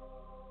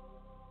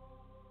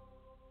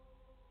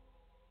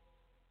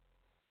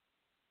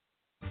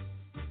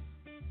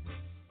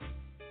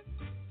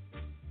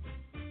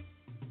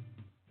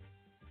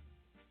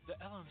 The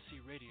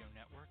LMC Radio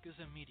Network is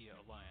a media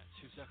alliance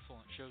whose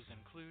excellent shows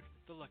include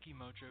The Lucky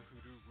Mojo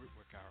Hoodoo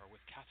Rootwork Hour with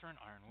Catherine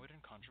Ironwood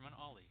and Conjurman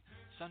Ollie,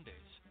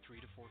 Sundays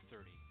 3 to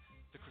 4:30.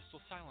 The Crystal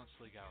Silence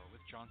League Hour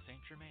with John St.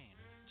 Germain,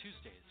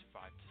 Tuesdays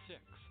 5 to 6.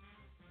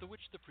 The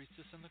Witch, the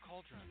Priestess, and the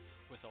Cauldron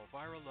with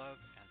Elvyra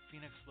Love and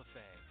Phoenix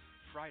LeFae,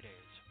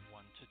 Fridays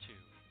 1 to 2.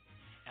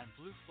 And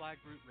Blue Flag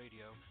Root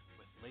Radio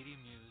with Lady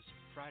Muse,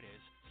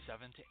 Fridays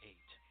 7 to 8.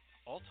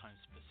 All times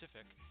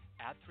Pacific,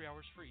 at 3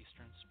 hours for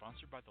Eastern,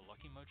 sponsored by the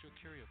Lucky Mojo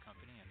Curio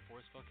Company in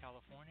Forestville,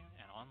 California,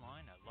 and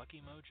online at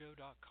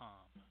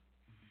luckymojo.com.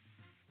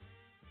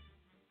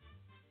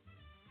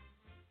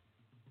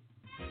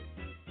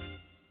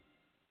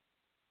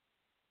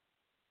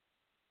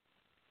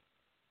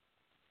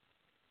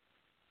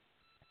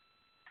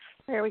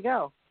 There we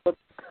go.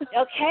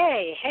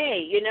 Okay.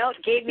 Hey,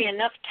 it gave me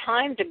enough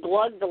time to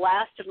glug the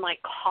last of my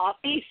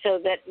coffee so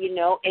that,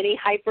 any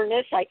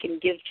hyperness I can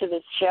give to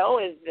the show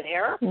is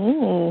there.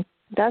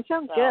 That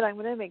sounds good. I'm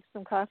going to make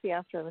some coffee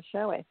after the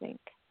show, I think.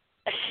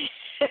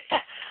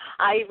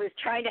 I was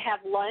trying to have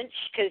lunch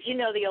because,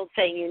 the old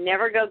saying, you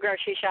never go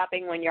grocery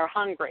shopping when you're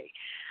hungry.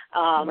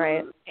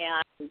 Right.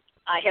 And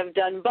I have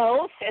done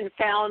both and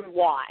found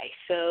why.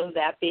 So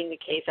that being the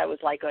case, I was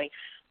like going,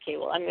 okay,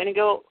 well, I'm going to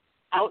go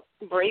out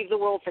and brave the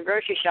world for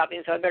grocery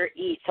shopping, so I better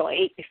eat. So I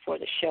ate before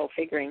the show,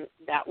 figuring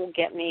that will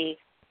get me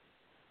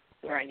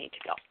where I need to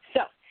go.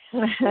 So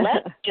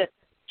let's just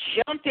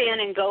jump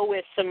in and go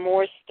with some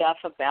more stuff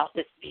about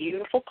this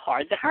beautiful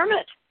card, the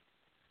Hermit.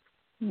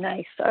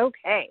 Nice.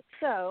 Okay.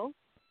 So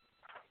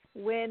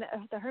when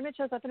the Hermit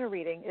shows up in a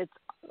reading, it's,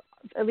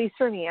 at least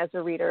for me as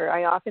a reader,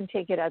 I often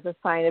take it as a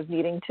sign of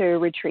needing to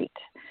retreat.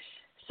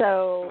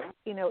 So,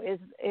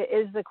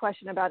 is the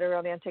question about a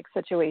romantic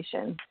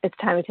situation? It's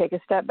time to take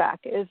a step back.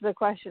 Is the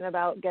question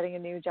about getting a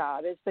new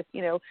job?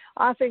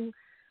 Often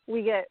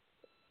we get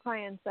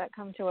clients that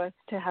come to us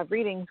to have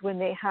readings when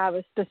they have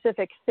a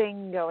specific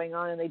thing going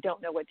on and they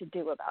don't know what to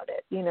do about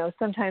it.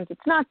 Sometimes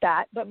it's not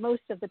that, but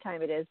most of the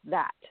time it is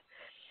that.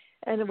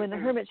 And when the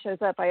Hermit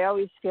shows up, I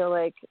always feel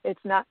like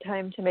it's not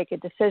time to make a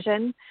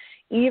decision.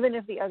 Even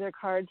if the other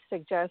cards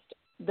suggest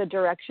the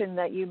direction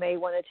that you may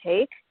want to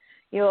take,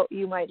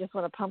 you might just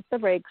want to pump the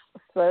brakes,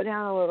 slow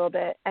down a little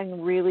bit,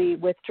 and really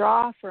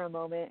withdraw for a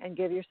moment and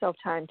give yourself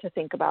time to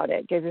think about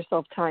it. Give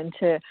yourself time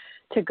to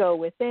go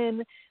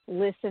within,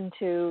 listen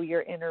to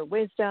your inner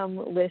wisdom,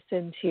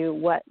 listen to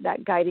what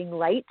that guiding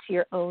light,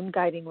 your own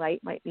guiding light,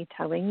 might be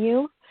telling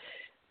you.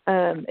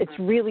 It's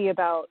really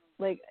about,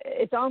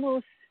 it's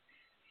almost,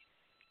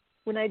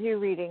 when I do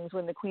readings,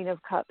 when the Queen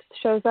of Cups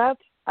shows up,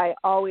 I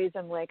always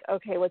am like,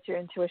 okay, what's your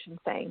intuition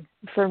saying?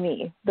 For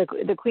me,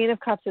 the Queen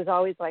of Cups is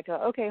always like,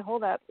 okay,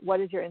 hold up.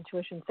 What is your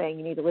intuition saying?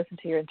 You need to listen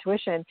to your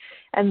intuition.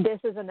 And this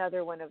is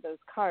another one of those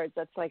cards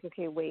that's like,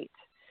 okay, wait.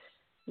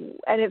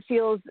 And it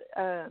feels,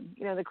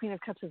 the Queen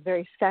of Cups is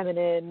very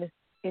feminine,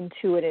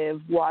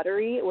 intuitive,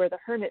 watery, where the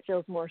Hermit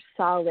feels more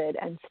solid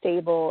and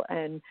stable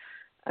and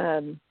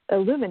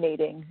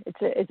illuminating.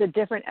 It's a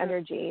different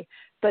energy,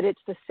 but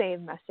it's the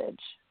same message,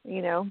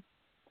 you know?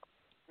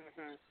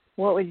 Mm-hmm.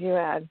 What would you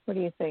add? What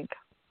do you think?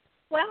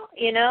 Well,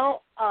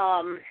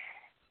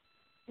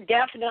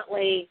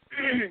 definitely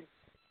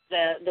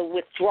the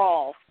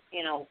withdrawal,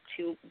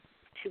 to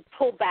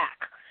pull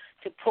back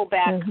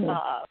mm-hmm.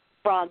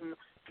 From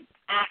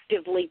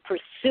actively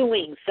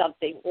pursuing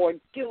something or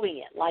doing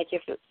it. Like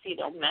if it's,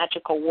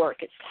 magical work,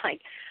 it's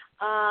like,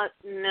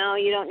 no,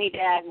 you don't need to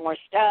add more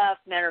stuff.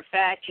 Matter of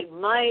fact, you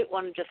might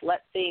want to just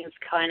let things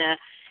kind of,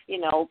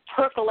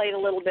 percolate a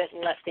little bit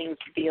and let things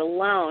be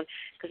alone,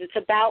 because it's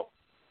about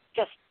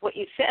just what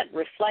you said,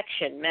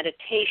 reflection,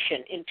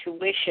 meditation,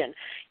 intuition,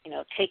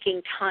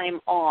 taking time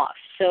off.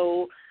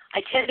 So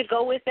I tend to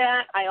go with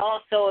that. I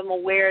also am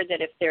aware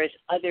that if there's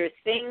other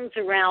things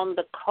around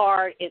the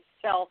card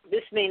itself,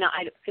 this may not,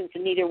 since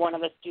neither one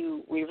of us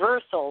do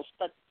reversals,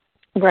 but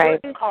right.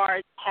 certain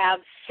cards have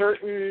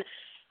certain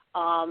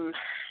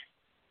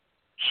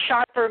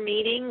sharper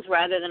meanings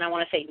rather than, I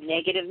want to say,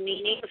 negative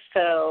meanings.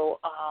 So,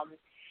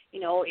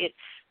 it's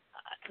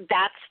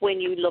that's when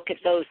you look at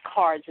those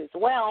cards as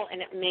well,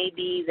 and it may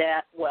be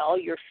that, well,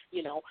 you're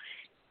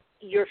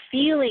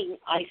feeling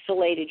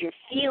isolated, you're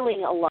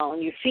feeling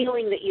alone, you're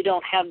feeling that you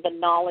don't have the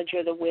knowledge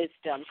or the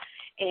wisdom,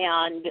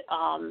 and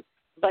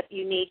but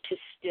you need to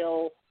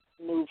still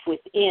move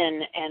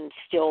within and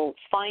still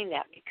find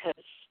that,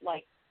 because,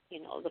 like,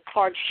 the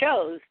card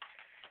shows,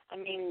 I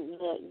mean,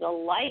 the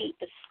light,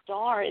 the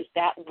star is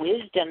that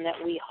wisdom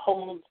that we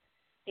hold,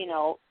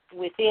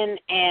 within,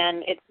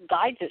 and it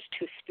guides us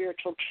to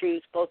spiritual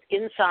truths both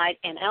inside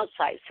and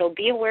outside. So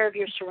be aware of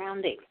your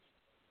surroundings.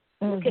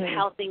 Mm-hmm. Look at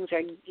how things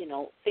are,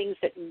 things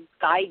that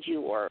guide you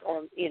or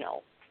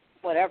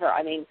whatever.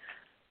 I mean,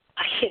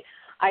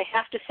 I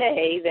have to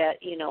say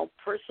that,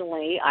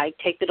 personally, I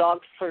take the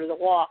dogs for the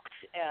walks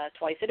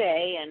twice a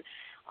day, and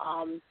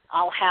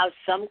I'll have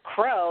some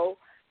crow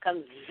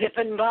come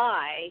zipping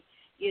by,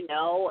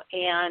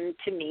 and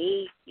to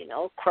me,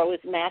 crow is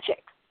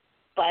magic.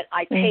 But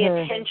I pay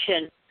mm-hmm.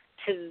 attention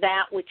to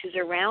that which is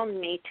around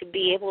me to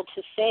be able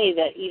to say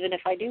that even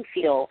if I do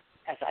feel,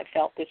 as I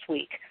felt this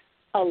week,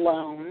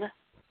 alone,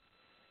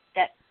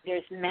 that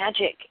there's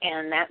magic,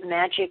 and that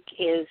magic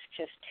is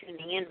just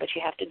tuning in, but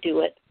you have to do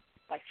it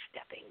by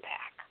stepping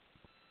back.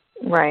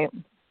 Right.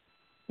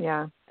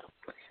 Yeah.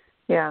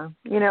 Yeah.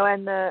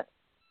 And the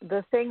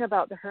thing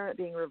about the Hermit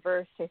being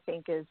reversed, I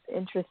think, is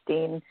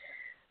interesting,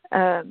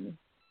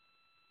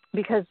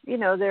 because,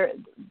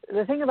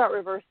 the thing about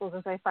reversals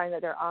is I find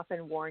that they're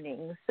often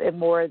warnings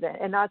more than,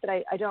 and not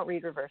that I don't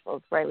read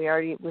reversals, right?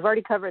 We've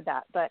already covered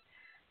that, but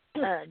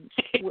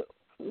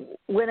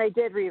when I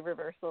did read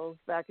reversals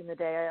back in the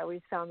day, I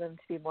always found them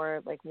to be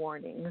more like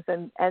warnings.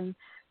 And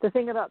the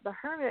thing about the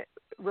Hermit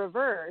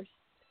reverse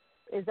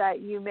is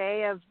that you may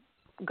have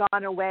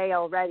gone away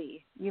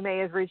already. You may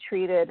have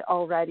retreated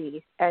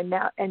already, and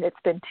it's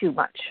been too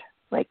much.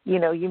 Like, you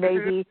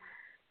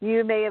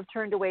may have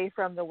turned away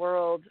from the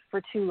world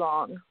for too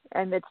long,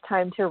 and it's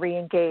time to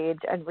re-engage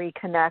and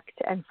reconnect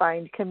and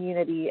find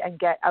community and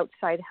get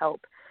outside help.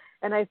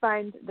 And I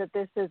find that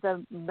this is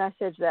a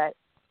message that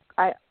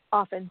I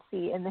often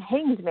see in the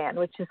Hanged Man,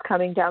 which is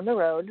coming down the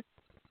road.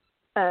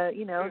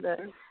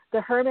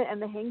 The Hermit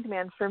and the Hanged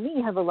Man, for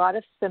me, have a lot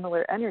of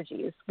similar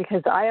energies,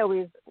 because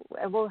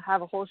we'll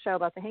have a whole show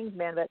about the Hanged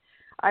Man, but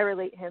I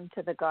relate him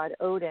to the god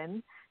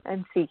Odin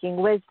and seeking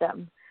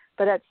wisdom.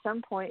 But at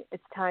some point,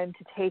 it's time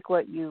to take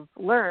what you've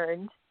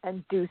learned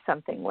and do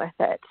something with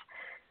it.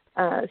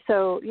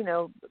 So,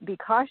 be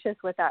cautious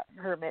with that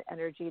Hermit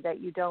energy,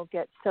 that you don't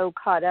get so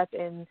caught up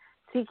in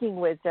seeking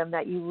wisdom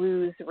that you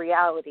lose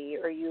reality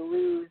or you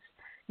lose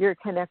your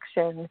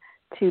connection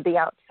to the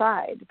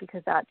outside,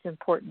 because that's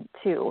important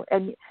too.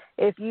 And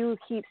if you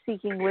keep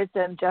seeking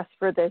wisdom just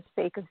for the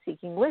sake of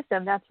seeking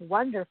wisdom, that's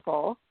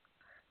wonderful,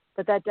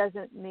 but that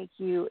doesn't make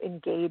you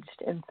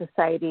engaged in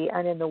society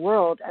and in the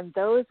world. And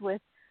those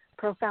with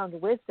profound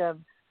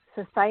wisdom,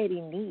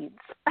 society needs.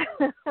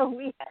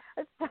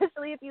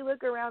 Especially if you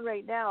look around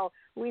right now,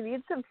 we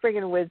need some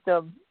friggin'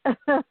 wisdom.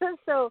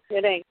 So,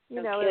 kidding.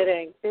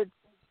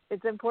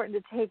 It's important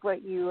to take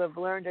what you have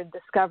learned and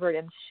discovered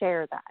and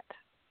share that.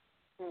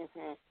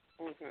 Mm-hmm.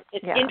 Mm-hmm.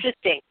 It's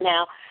interesting.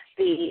 Now,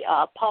 the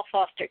Paul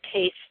Foster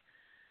Case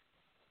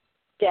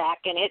deck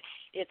and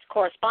its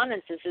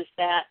correspondences is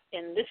that,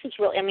 and this is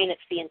really,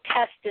 it's the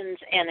intestines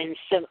and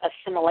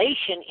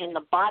assimilation in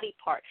the body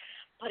part,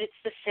 but it's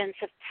the sense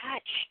of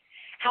touch.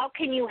 How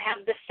can you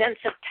have the sense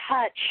of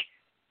touch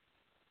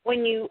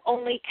when you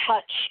only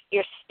touch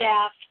your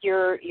staff,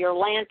 your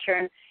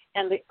lantern,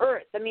 and the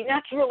earth?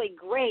 That's really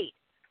great,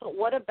 but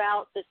what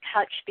about the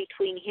touch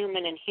between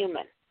human and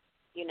human?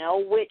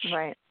 Which,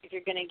 right. If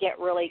you're going to get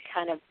really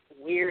kind of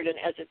weird and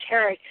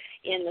esoteric,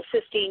 in the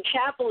Sistine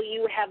Chapel,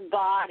 you have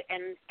God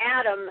and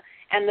Adam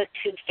and the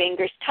two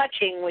fingers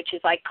touching, which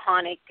is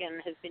iconic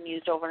and has been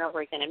used over and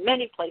over again in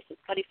many places.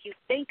 But if you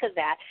think of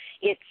that,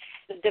 it's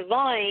the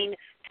divine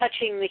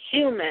touching the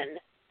human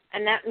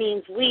And that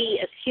means we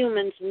as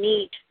humans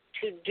need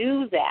to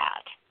do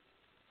that,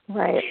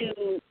 right,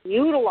 to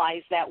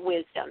utilize that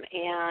wisdom.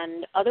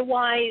 And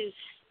otherwise,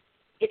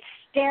 it's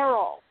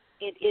sterile.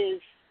 It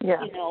is,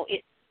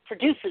 it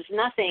produces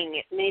nothing.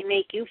 It may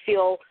make you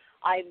feel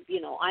I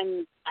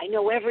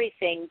know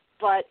everything,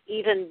 but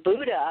even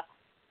Buddha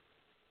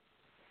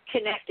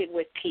connected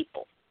with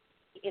people.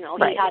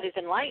 Right. He had his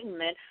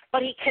enlightenment,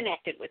 but he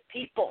connected with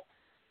people,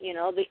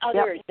 the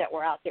others that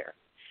were out there.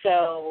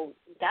 So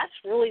that's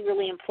really,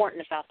 really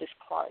important about this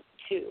card,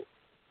 too.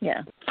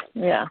 Yeah,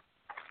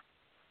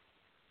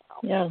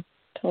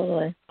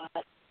 totally.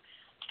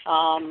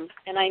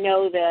 And I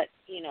know that,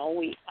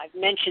 I've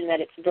mentioned that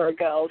it's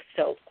Virgo,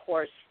 so of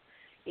course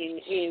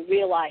you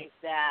realize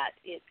that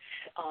it's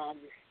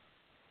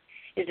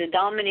a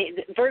dominant.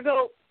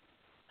 Virgo,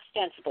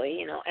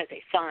 ostensibly, as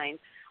a sign,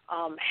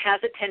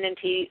 has a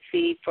tendency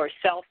for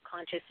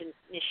self-conscious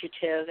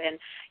initiative and,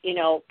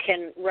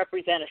 can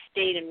represent a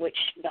state in which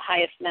the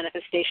highest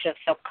manifestation of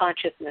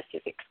self-consciousness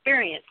is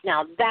experienced.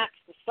 Now, that's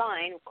the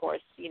sign, of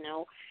course,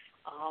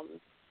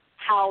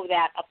 how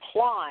that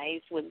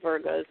applies with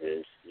Virgos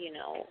is,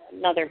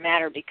 another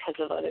matter because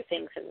of other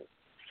things in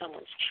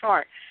someone's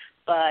chart.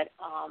 But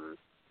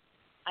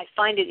I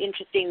find it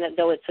interesting that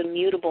though it's a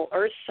mutable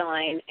earth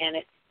sign and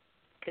it's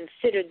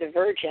considered the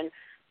Virgin,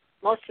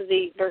 most of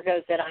the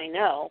Virgos that I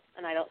know,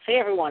 and I don't say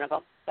every one of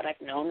them, but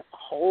I've known a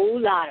whole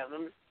lot of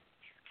them,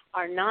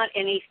 are not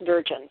any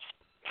virgins.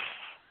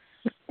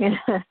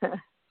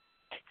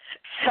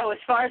 So as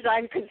far as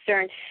I'm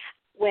concerned,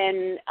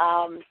 when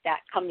that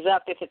comes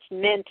up, if it's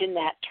meant in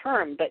that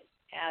term, but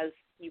as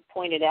you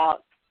pointed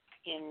out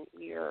in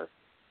your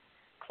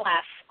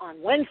class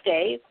on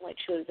Wednesday, which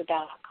was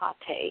about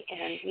Hecate,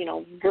 and,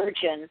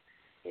 virgin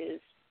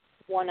is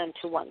one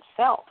unto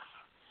oneself.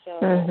 So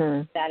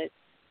that is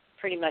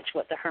pretty much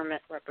what the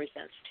Hermit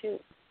represents, too.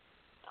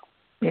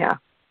 Yeah,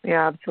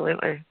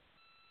 absolutely.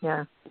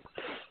 Yeah.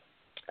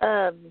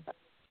 So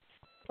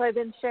I've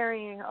been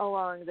sharing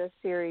along this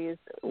series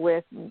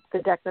with the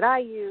deck that I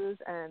use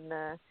and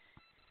the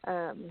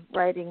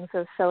writings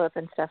of Philip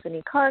and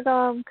Stephanie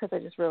Cargom, because I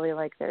just really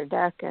like their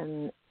deck,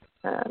 and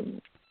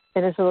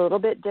it's a little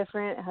bit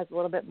different. It has a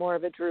little bit more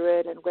of a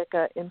Druid and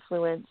Wicca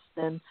influence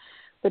than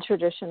the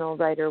traditional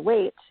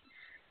Rider-Waite.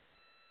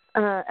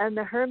 And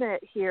the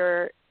Hermit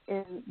here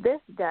in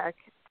this deck,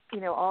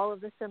 all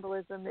of the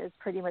symbolism is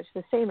pretty much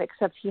the same,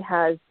 except he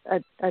has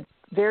a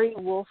very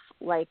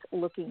wolf-like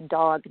looking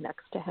dog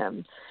next to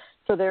him.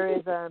 So there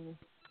is a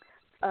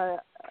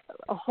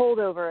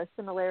holdover, a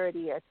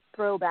similarity, a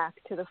throwback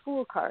to the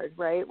Fool card,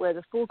 right, where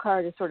the Fool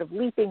card is sort of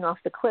leaping off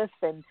the cliff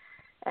and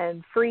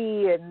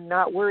free and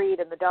not worried,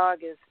 and the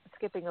dog is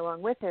skipping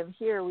along with him.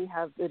 Here we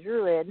have the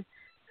Druid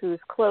who's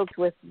cloaked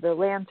with the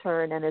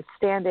lantern and is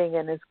standing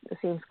and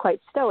seems quite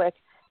stoic,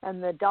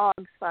 and the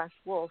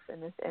dog/wolf in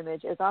this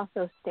image is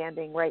also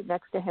standing right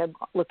next to him,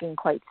 looking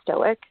quite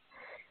stoic.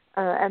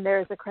 And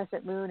there's a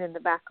crescent moon in the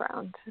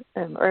background,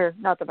 or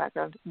not the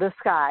background, the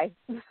sky.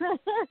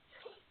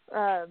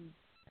 And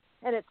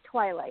it's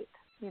twilight,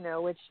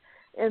 which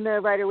in the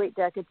Rider-Waite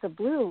deck, it's a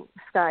blue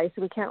sky,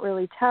 so we can't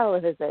really tell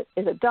is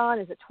it dawn,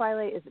 is it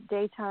twilight, is it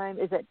daytime,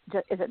 is it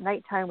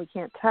nighttime? We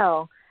can't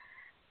tell.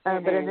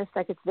 But in this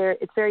deck, it's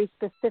very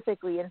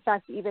specifically, in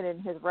fact, even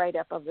in his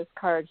write-up of this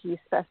card, he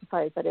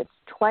specifies that it's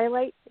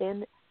twilight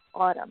in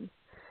autumn,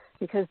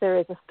 because there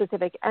is a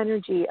specific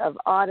energy of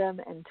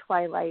autumn and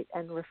twilight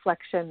and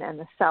reflection and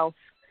the self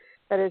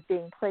that is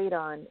being played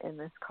on in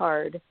this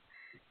card.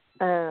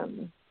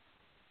 The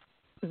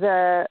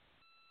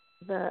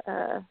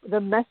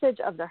message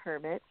of the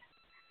Hermit,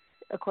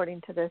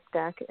 according to this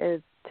deck,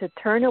 is to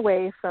turn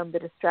away from the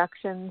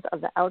distractions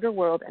of the outer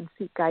world and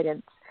seek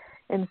guidance.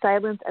 In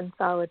silence and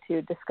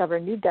solitude, discover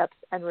new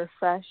depths and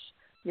refresh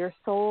your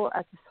soul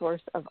at the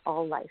source of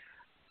all life.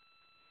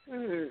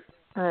 Nice.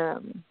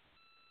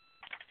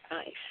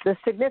 The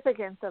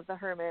significance of the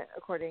Hermit,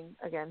 according,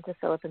 again, to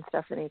Philip and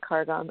Stephanie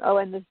Cargom. Oh,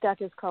 and this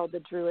deck is called the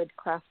Druid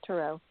Craft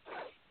Tarot.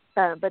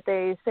 But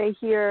they say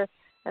here,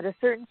 at a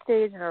certain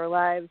stage in our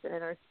lives and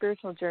in our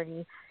spiritual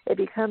journey, it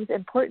becomes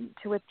important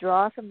to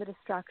withdraw from the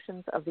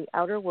distractions of the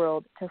outer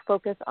world to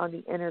focus on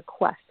the inner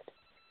quest.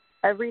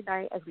 Every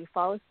night as we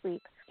fall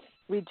asleep,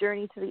 we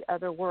journey to the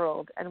other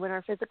world, and when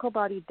our physical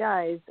body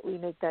dies, we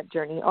make that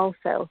journey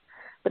also.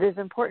 But it is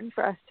important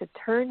for us to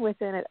turn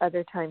within at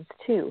other times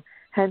too,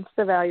 hence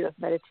the value of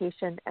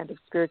meditation and of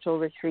spiritual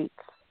retreats.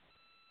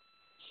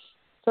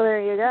 So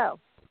there you go.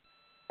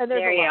 And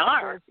there you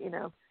are.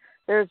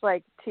 There's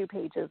like 2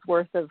 pages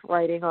worth of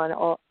writing on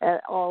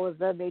all of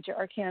the major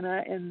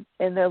arcana in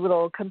the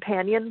little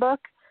companion book.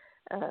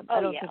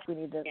 I don't think we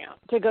need to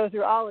go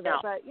through all of it,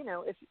 but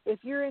if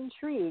you're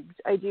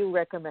intrigued, I do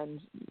recommend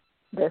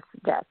this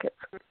deck.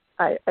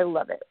 I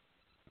love it.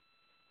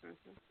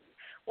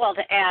 Well,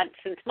 to add,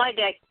 since my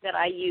deck that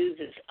I use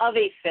is of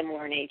a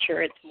similar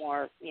nature, it's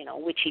more,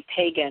 witchy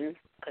pagan,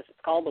 because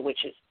it's called the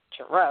Witch's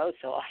Tarot,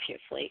 so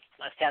obviously it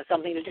must have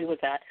something to do with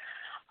that.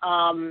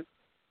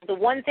 The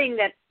one thing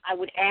that I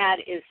would add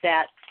is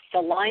that the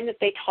line that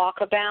they talk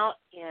about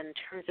in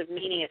terms of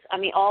meaning is, I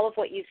mean, all of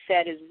what you've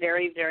said is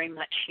very, very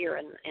much here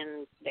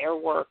in their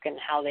work and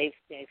how they've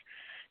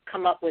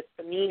come up with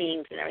the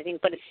meanings and everything.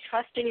 But it's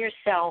trust in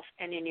yourself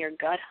and in your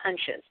gut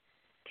hunches.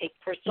 Take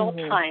personal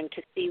time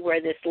to see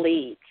where this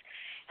leads.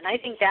 And I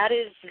think that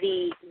is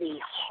the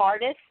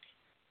hardest,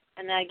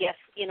 and I guess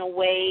in a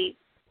way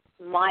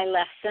my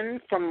lesson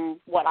from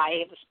what I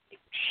have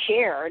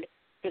shared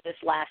for this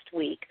last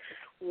week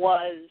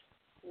was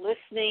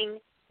listening,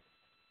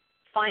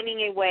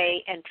 finding a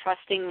way, and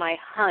trusting my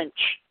hunch,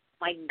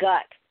 my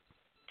gut,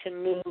 to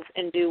move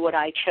and do what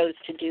I chose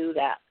to do,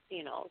 that,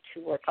 to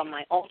work on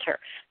my altar.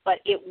 But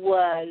it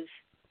was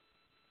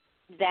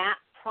that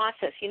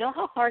process. You know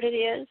how hard it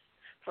is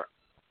for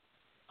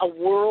a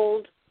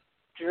world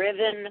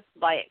driven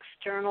by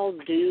external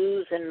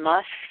do's and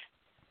musts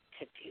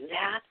to do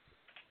that?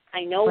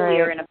 I know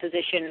we're in a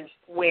position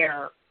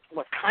where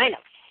we're kind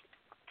of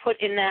put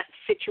in that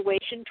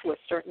situation to a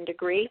certain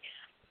degree,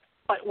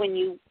 but when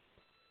you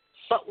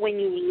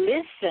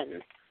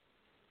listen,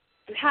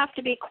 you have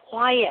to be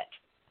quiet.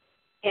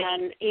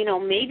 And,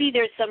 maybe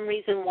there's some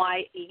reason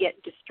why you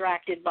get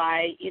distracted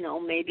by,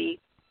 maybe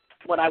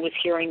what I was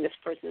hearing this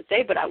person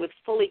say, but I was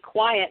fully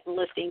quiet and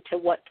listening to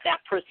what that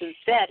person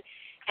said.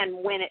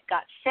 And when it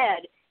got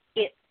said,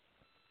 it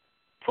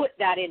put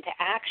that into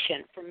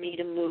action for me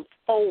to move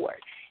forward.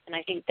 And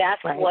I think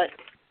that's what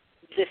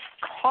this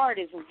card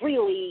is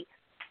really,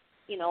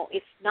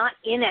 it's not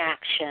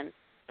inaction,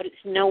 but it's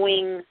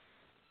knowing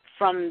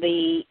from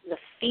the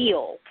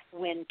feel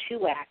when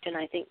to act. And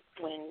I think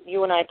when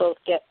you and I both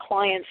get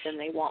clients and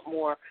they want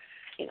more,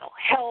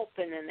 help,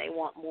 and then they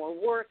want more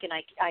work, and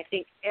I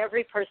think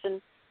every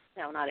person,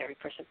 no, not every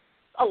person,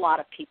 a lot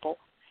of people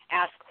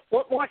ask,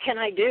 what more can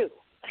I do?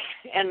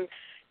 And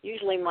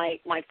usually my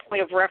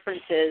point of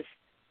reference is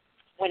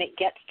when it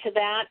gets to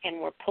that and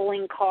we're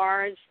pulling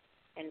cards,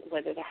 and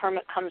whether the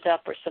Hermit comes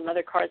up or some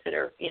other cards that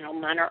are,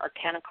 Major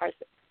Arcana cards,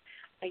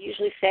 I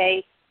usually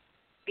say,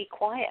 be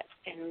quiet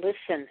and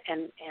listen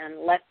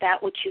and let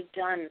that what you've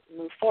done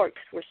move forward,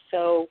 because we're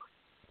so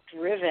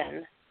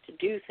driven to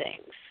do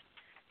things.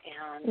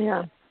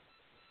 And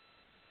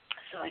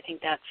so I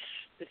think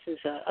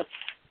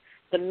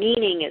the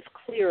meaning is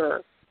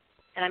clearer,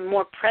 and I'm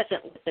more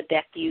present with the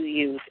deck you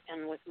use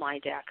and with my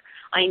deck.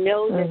 I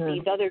know that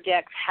these other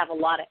decks have a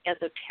lot of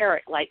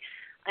esoteric,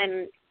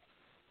 and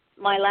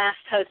my last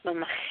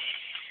husband,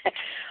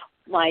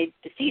 my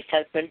deceased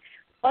husband,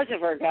 was a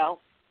Virgo,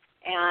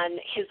 and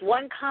his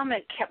one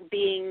comment kept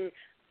being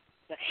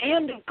the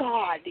hand of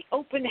God, the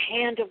open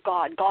hand of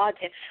God, God's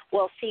hand.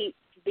 Well, see,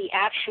 the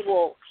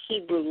actual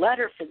Hebrew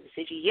letter for this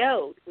is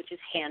Yod, which is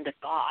hand of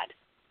God,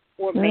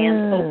 or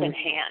man's open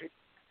hand.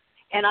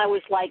 And I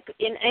was like,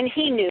 and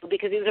he knew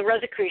because he was a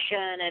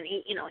Rosicrucian, and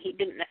he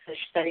didn't necessarily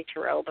study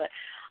tarot, but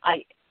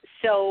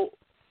so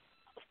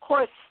of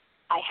course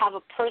I have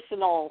a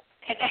personal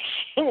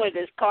connection with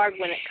this card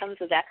when it comes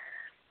to that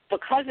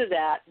because of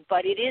that.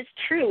 But it is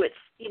true. It's,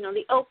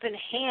 the open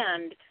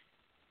hand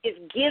is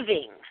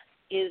giving,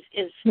 is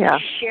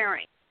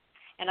sharing.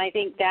 And I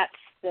think that's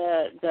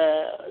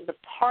the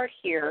part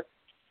here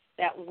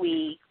that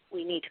we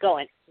need to go.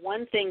 And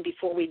one thing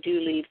before we do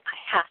leave,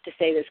 I have to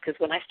say this, because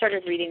when I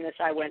started reading this,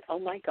 I went, oh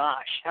my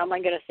gosh, how am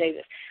I going to say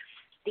this?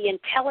 The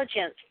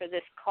intelligence for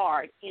this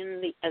card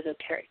in the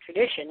esoteric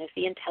tradition is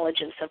the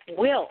intelligence of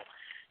will.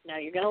 Now,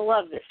 you're going to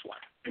love this one.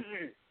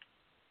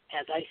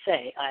 As I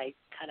say, I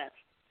kind of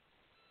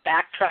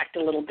backtracked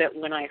a little bit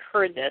when I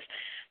heard this,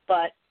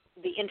 but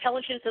the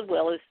intelligence of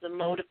will is the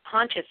mode of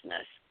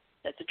consciousness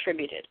that's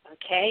attributed,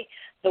 okay?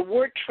 The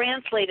word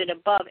translated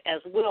above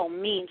as will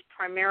means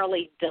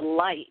primarily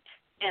delight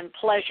and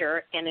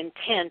pleasure and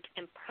intent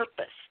and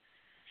purpose.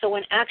 So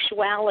in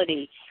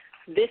actuality,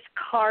 this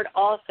card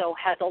also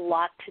has a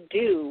lot to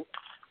do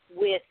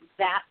with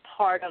that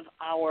part of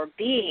our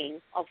being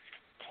of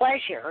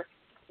pleasure,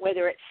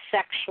 whether it's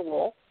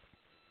sexual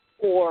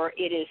or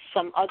it is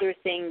some other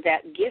thing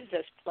that gives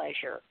us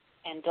pleasure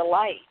and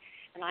delight.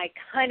 And I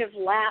kind of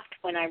laughed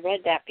when I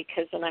read that,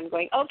 because then I'm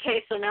going,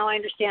 okay, so now I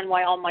understand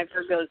why all my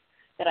Virgos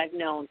that I've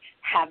known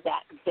have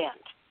that bent.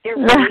 They're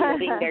really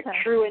living their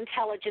true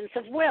intelligence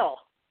of will.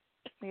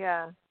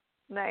 Yeah,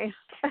 nice.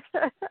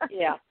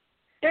 Yeah.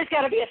 There's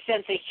got to be a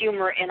sense of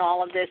humor in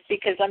all of this,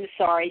 because I'm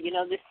sorry,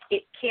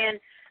 it can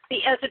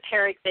be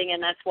esoteric thing,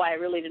 and that's why I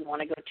really didn't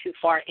want to go too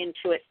far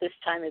into it this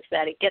time, is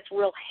that it gets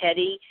real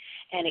heady,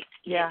 and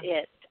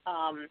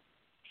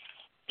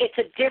it's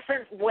a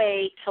different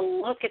way to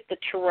look at the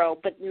tarot,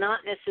 but not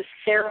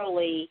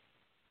necessarily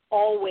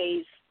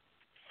always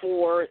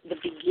for the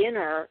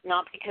beginner,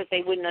 not because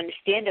they wouldn't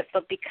understand it,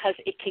 but because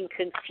it can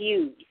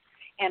confuse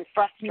and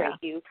frustrate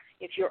you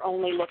if you're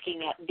only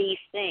looking at these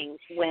things,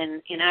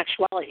 when in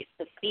actuality it's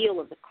the feel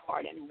of the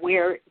card and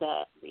where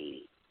the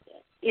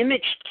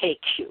image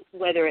takes you,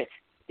 whether it's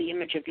the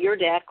image of your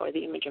deck or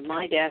the image of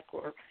my deck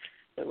or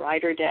the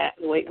Rider deck,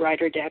 the White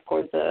Rider deck,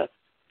 or the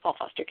Paul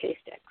Foster Case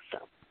deck. So,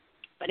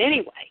 but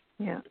anyway,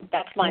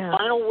 that's my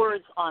final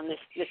words on this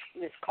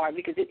card,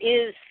 because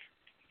it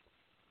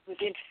was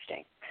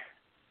interesting.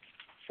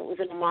 So it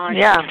was an homage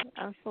Yeah, to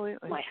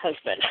absolutely. my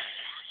husband.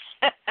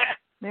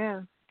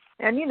 Yeah.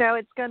 And,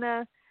 it's going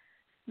to,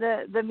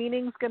 the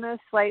meaning's going to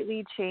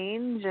slightly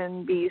change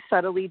and be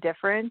subtly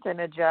different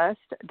and adjust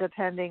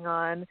depending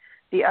on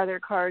the other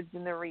cards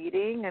in the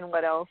reading and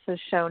what else has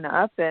shown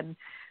up and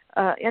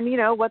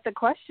what the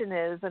question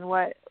is and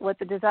what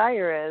the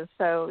desire is.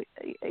 So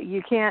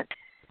you can't,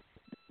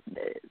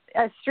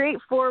 as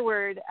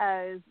straightforward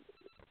as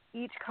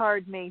each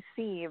card may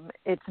seem,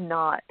 it's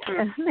not.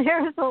 And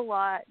there's a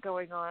lot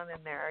going on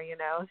in there,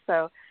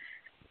 So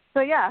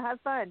yeah,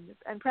 have fun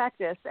and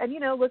practice. And,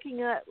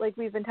 looking at, like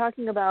we've been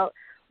talking about,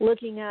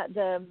 looking at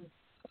the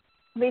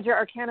Major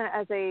Arcana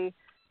as a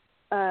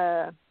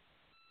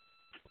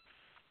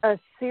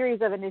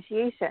series of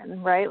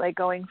initiation, right? Like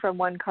going from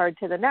one card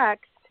to the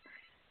next.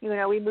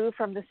 We move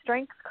from the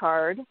Strength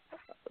card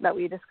that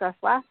we discussed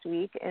last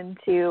week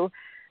into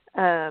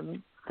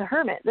the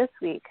Hermit this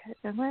week.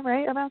 Am I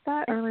right about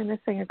that, or am I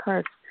missing a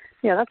card?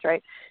 Yeah, that's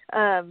right.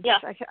 I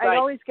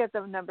always get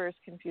the numbers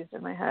confused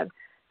in my head.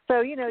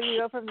 So, you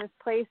go from this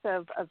place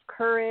of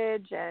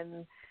courage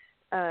and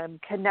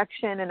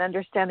connection and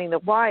understanding the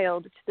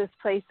wild to this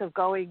place of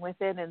going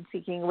within and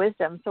seeking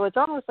wisdom. So it's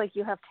almost like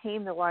you have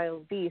tamed the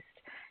wild beast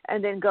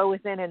and then go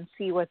within and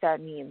see what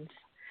that means.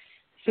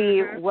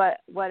 See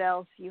what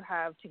else you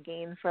have to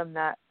gain from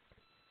that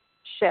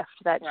shift,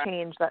 that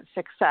change, that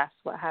success,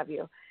 what have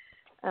you,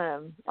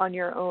 on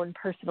your own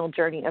personal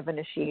journey of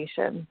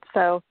initiation.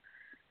 So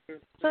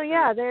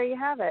yeah, there you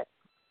have it.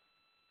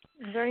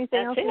 Is there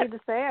anything else you need to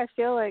say? I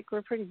feel like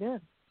we're pretty good.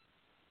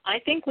 I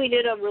think we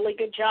did a really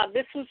good job.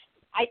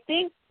 I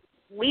think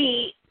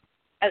we,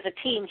 as a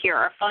team here,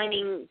 are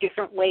finding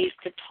different ways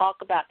to talk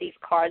about these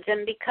cards.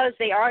 And because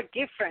they are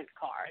different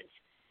cards,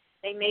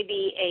 they may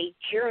be a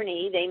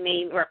journey. They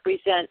may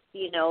represent,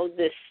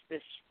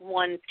 this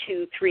 1,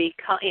 2, 3,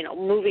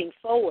 moving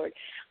forward.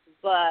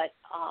 But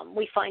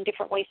we find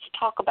different ways to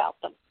talk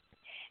about them.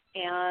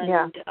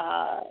 And,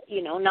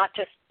 not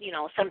just,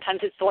 sometimes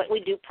it's what we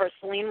do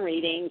personally in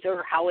readings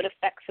or how it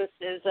affects us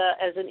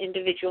as an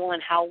individual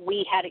and how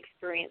we had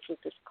experience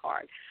with this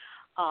card.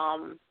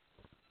 And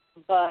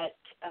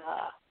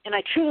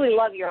I truly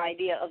love your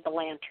idea of the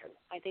lantern.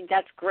 I think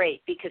that's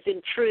great because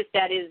in truth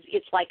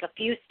it's like a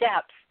few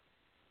steps,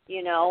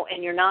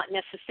 and you're not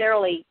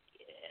necessarily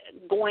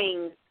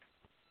going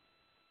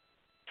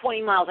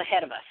 20 miles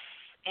ahead of us.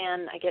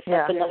 And I guess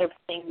that's another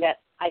thing that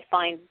I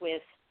find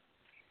with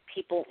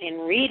people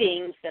in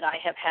readings that I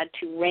have had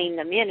to rein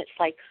them in. It's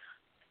like,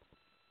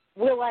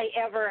 will I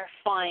ever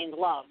find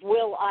love?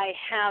 Will I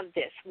have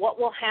this? What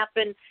will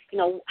happen?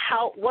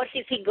 What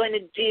is he going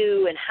to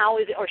do, and how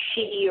is it, or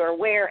she, or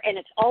where? And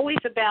it's always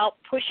about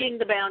pushing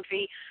the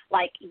boundary,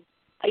 like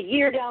a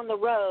year down the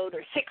road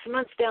or 6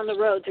 months down the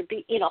road, and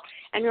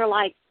you're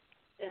like,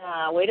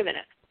 wait a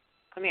minute,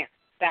 come here,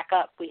 back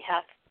up. We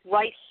have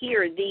right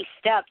here these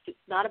steps.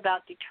 It's not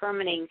about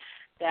determining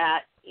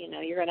that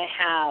you're going to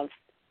have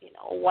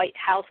a white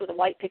house with a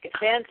white picket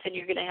fence, and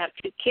you're going to have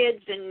 2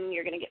 kids, and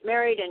you're going to get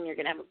married, and you're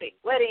going to have a big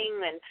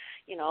wedding, and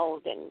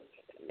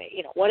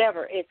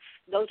whatever.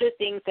 Those are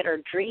things that are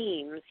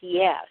dreams,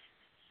 yes,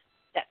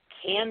 that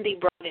can be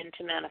brought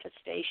into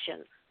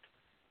manifestation,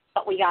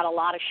 but we got a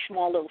lot of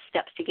small little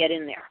steps to get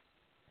in there.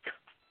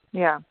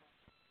 Yeah,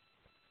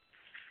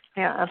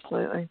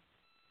 absolutely.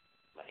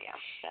 But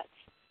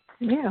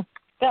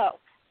So.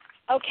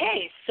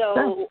 Okay,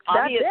 so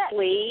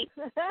obviously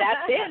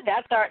that's it.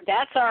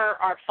 That's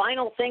our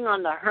final thing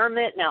on the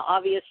Hermit. Now,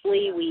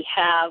 obviously, we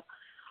have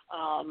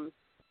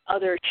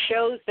other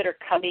shows that are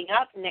coming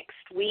up.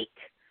 Next week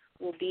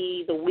will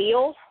be The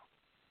Wheel,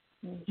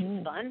 which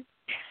is fun.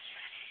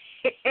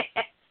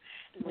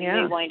 We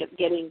may wind up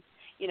getting,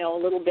 a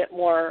little bit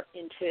more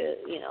into,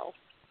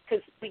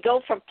 because we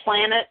go from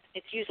planet.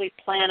 It's usually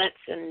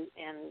planets and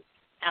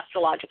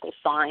astrological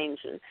signs,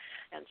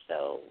 and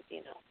so,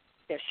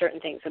 there's certain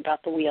things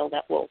about the wheel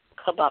that will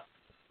come up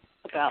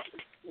about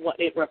what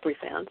it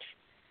represents.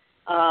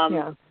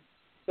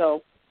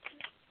 So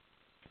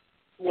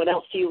what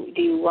else do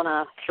you want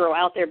to throw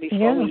out there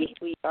before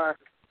we are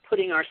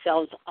putting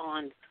ourselves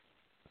on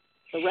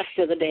the rest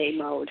of the day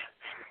mode?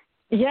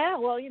 Yeah,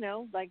 well,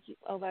 like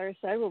Elvyra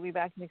said, we'll be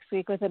back next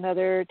week with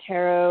another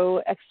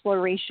tarot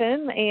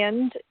exploration.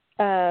 And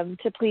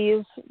to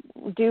please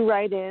do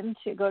write in,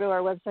 to go to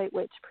our website,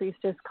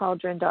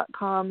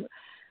 witchpriestesscauldron.com,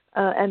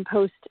 and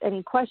post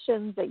any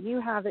questions that you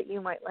have that you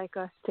might like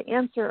us to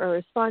answer or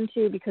respond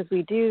to, because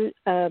we do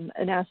an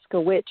Ask a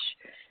Witch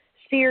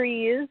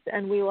series,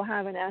 and we will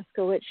have an Ask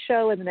a Witch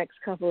show in the next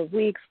couple of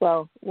weeks,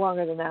 well,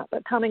 longer than that,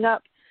 but coming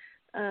up.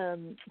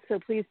 So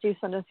please do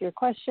send us your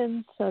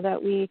questions so that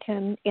we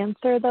can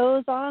answer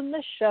those on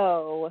the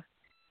show.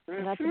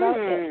 And that's about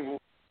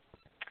it.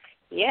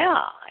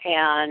 Yeah,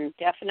 and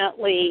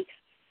definitely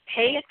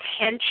pay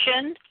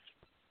attention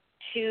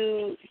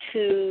to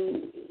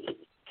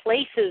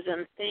places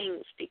and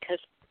things, because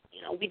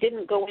we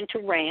didn't go into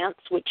rants,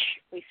 which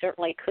we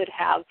certainly could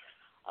have,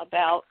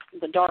 about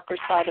the darker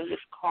side of this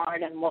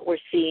card and what we're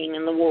seeing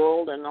in the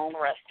world and all the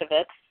rest of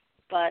it,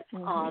 but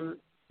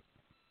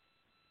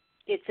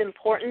it's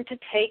important to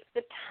take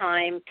the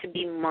time to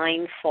be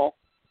mindful.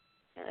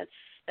 And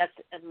that's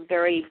a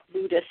very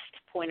Buddhist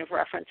point of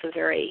reference, a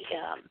very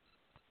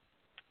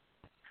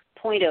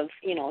point of,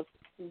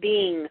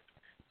 being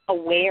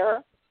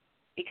aware,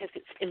 because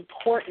it's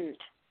important.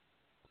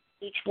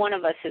 Each one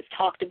of us has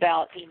talked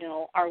about,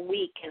 our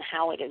week and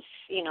how it is,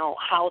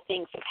 how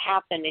things have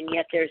happened, and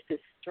yet there's this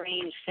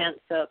strange sense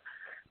of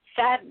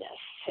sadness,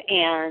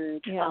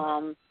 and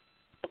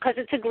because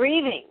it's a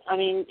grieving. I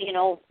mean,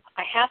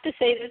 I have to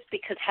say this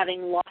because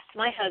having lost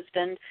my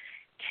husband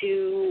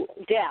to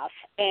death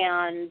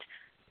and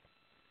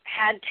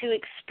had to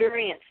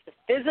experience the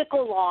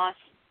physical loss,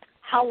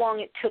 how long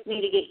it took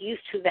me to get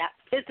used to that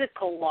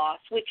physical loss,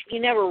 which you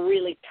never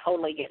really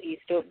totally get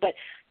used to it, but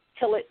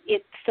till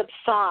it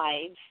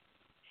subsides.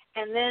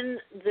 And then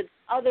the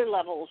other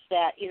levels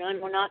that,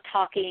 and we're not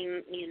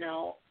talking,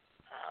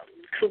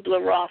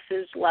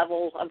 Kubler-Ross's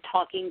levels. I'm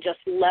talking just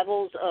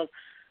levels of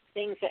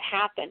things that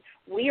happen.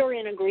 We are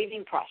in a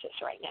grieving process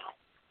right now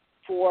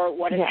for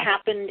what has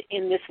happened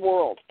in this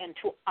world and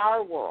to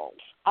our worlds,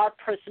 our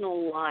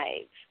personal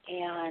lives.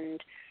 And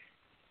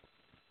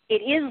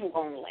it is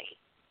lonely,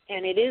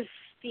 and it is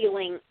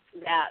feeling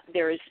that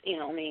there's,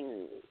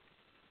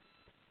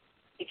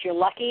 if you're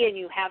lucky and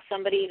you have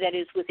somebody that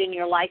is within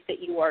your life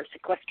that you are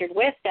sequestered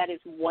with, that is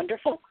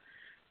wonderful.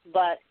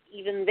 But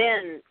even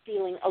then,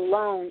 feeling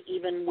alone,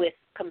 even with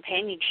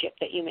companionship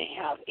that you may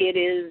have, it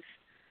is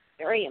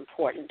very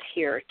important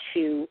here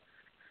to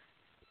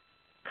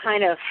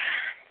kind of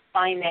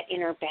find that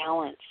inner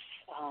balance.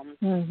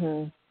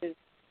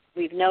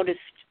 We've noticed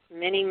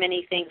many,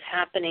 many things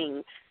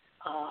happening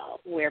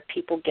where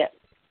people get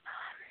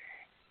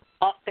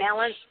off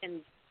balance,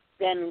 and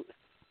then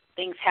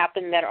things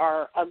happen that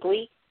are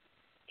ugly.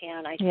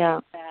 And I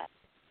think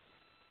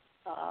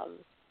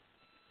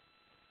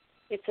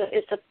that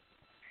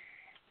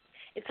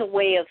it's a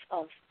way of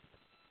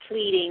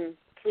pleading,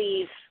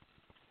 please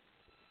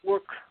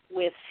work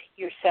with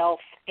yourself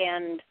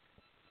and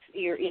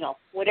your,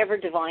 whatever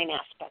divine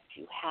aspect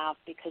you have,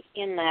 because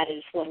in that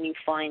is when you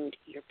find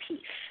your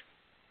peace.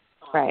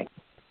 Right.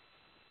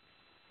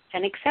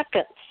 And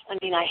acceptance. I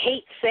mean, I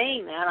hate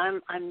saying that.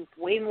 I'm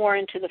way more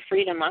into the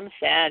freedom. I'm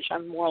Sag.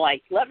 I'm more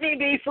like, let me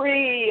be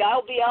free.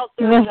 I'll be out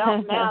there without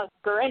a mask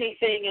or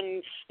anything,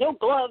 and no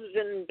gloves,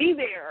 and be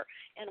there.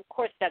 And of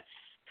course, that's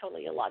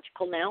totally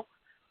illogical now.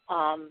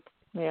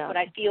 But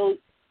I feel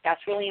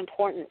that's really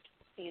important,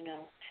 to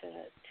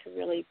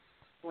really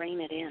rein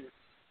it in.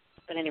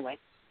 But anyway.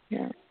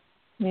 Yeah.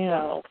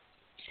 So.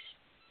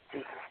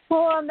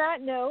 Well, on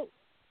that note,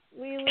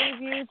 we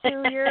leave you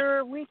to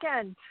your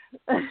weekend.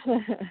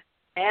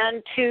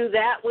 And to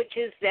that, which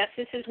is,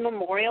 this is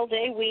Memorial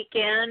Day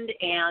weekend,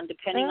 and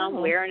depending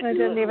on where and I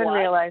didn't even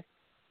realize.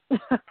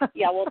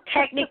 Well,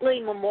 technically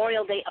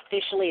Memorial Day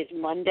officially is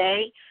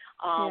Monday,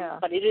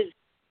 but it is,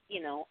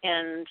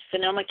 and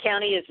Sonoma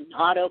County is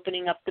not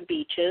opening up the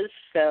beaches,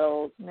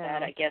 so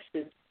that, I guess,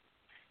 is,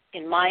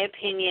 in my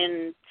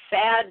opinion,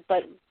 sad,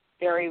 but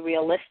very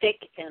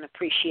realistic and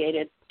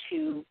appreciated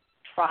to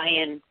try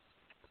and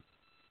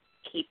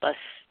keep us,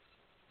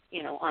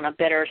 on a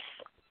better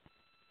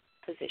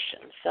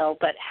position. So,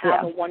 but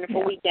have a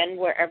wonderful weekend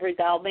wherever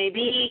thou may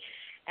be,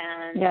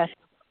 and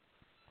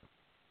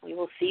we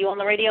will see you on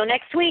the radio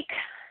next week.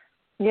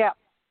 Yeah.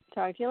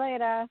 Talk to you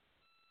later.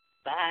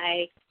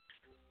 Bye.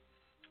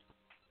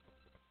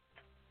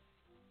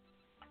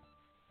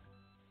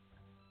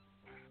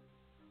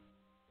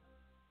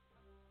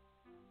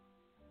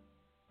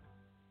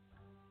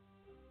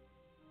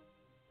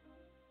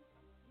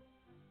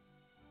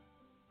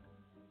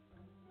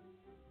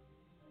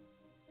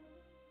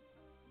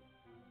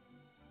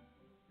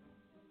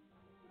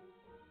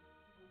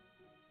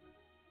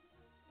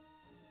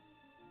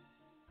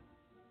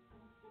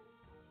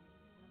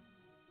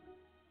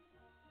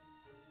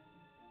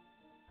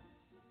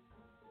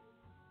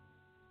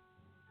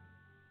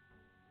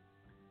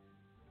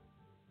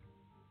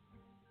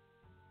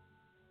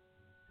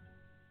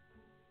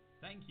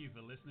 Thank you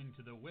for listening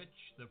to The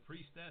Witch, The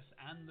Priestess,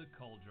 and The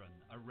Cauldron,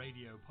 a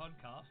radio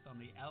podcast on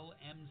the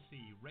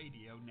LMC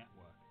Radio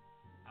Network.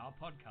 Our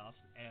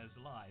podcast airs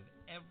live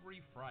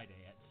every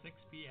Friday at 6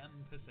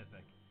 p.m.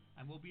 Pacific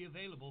and will be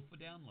available for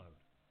download.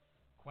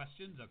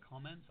 Questions or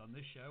comments on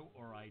this show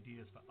or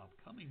ideas for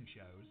upcoming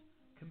shows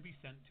can be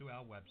sent to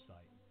our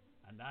website,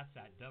 and that's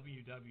at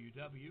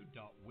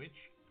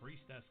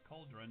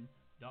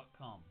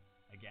www.witchpriestesscauldron.com.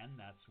 Again,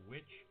 that's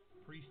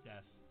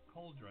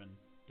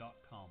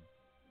witchpriestesscauldron.com.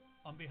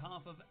 On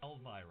behalf of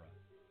Elvyra,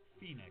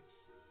 Phoenix,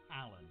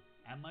 Alan,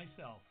 and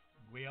myself,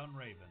 Gwion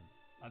Raven,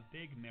 a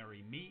big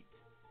merry meet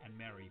and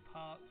merry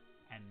part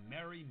and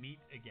merry meet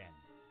again.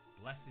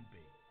 Blessed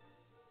be.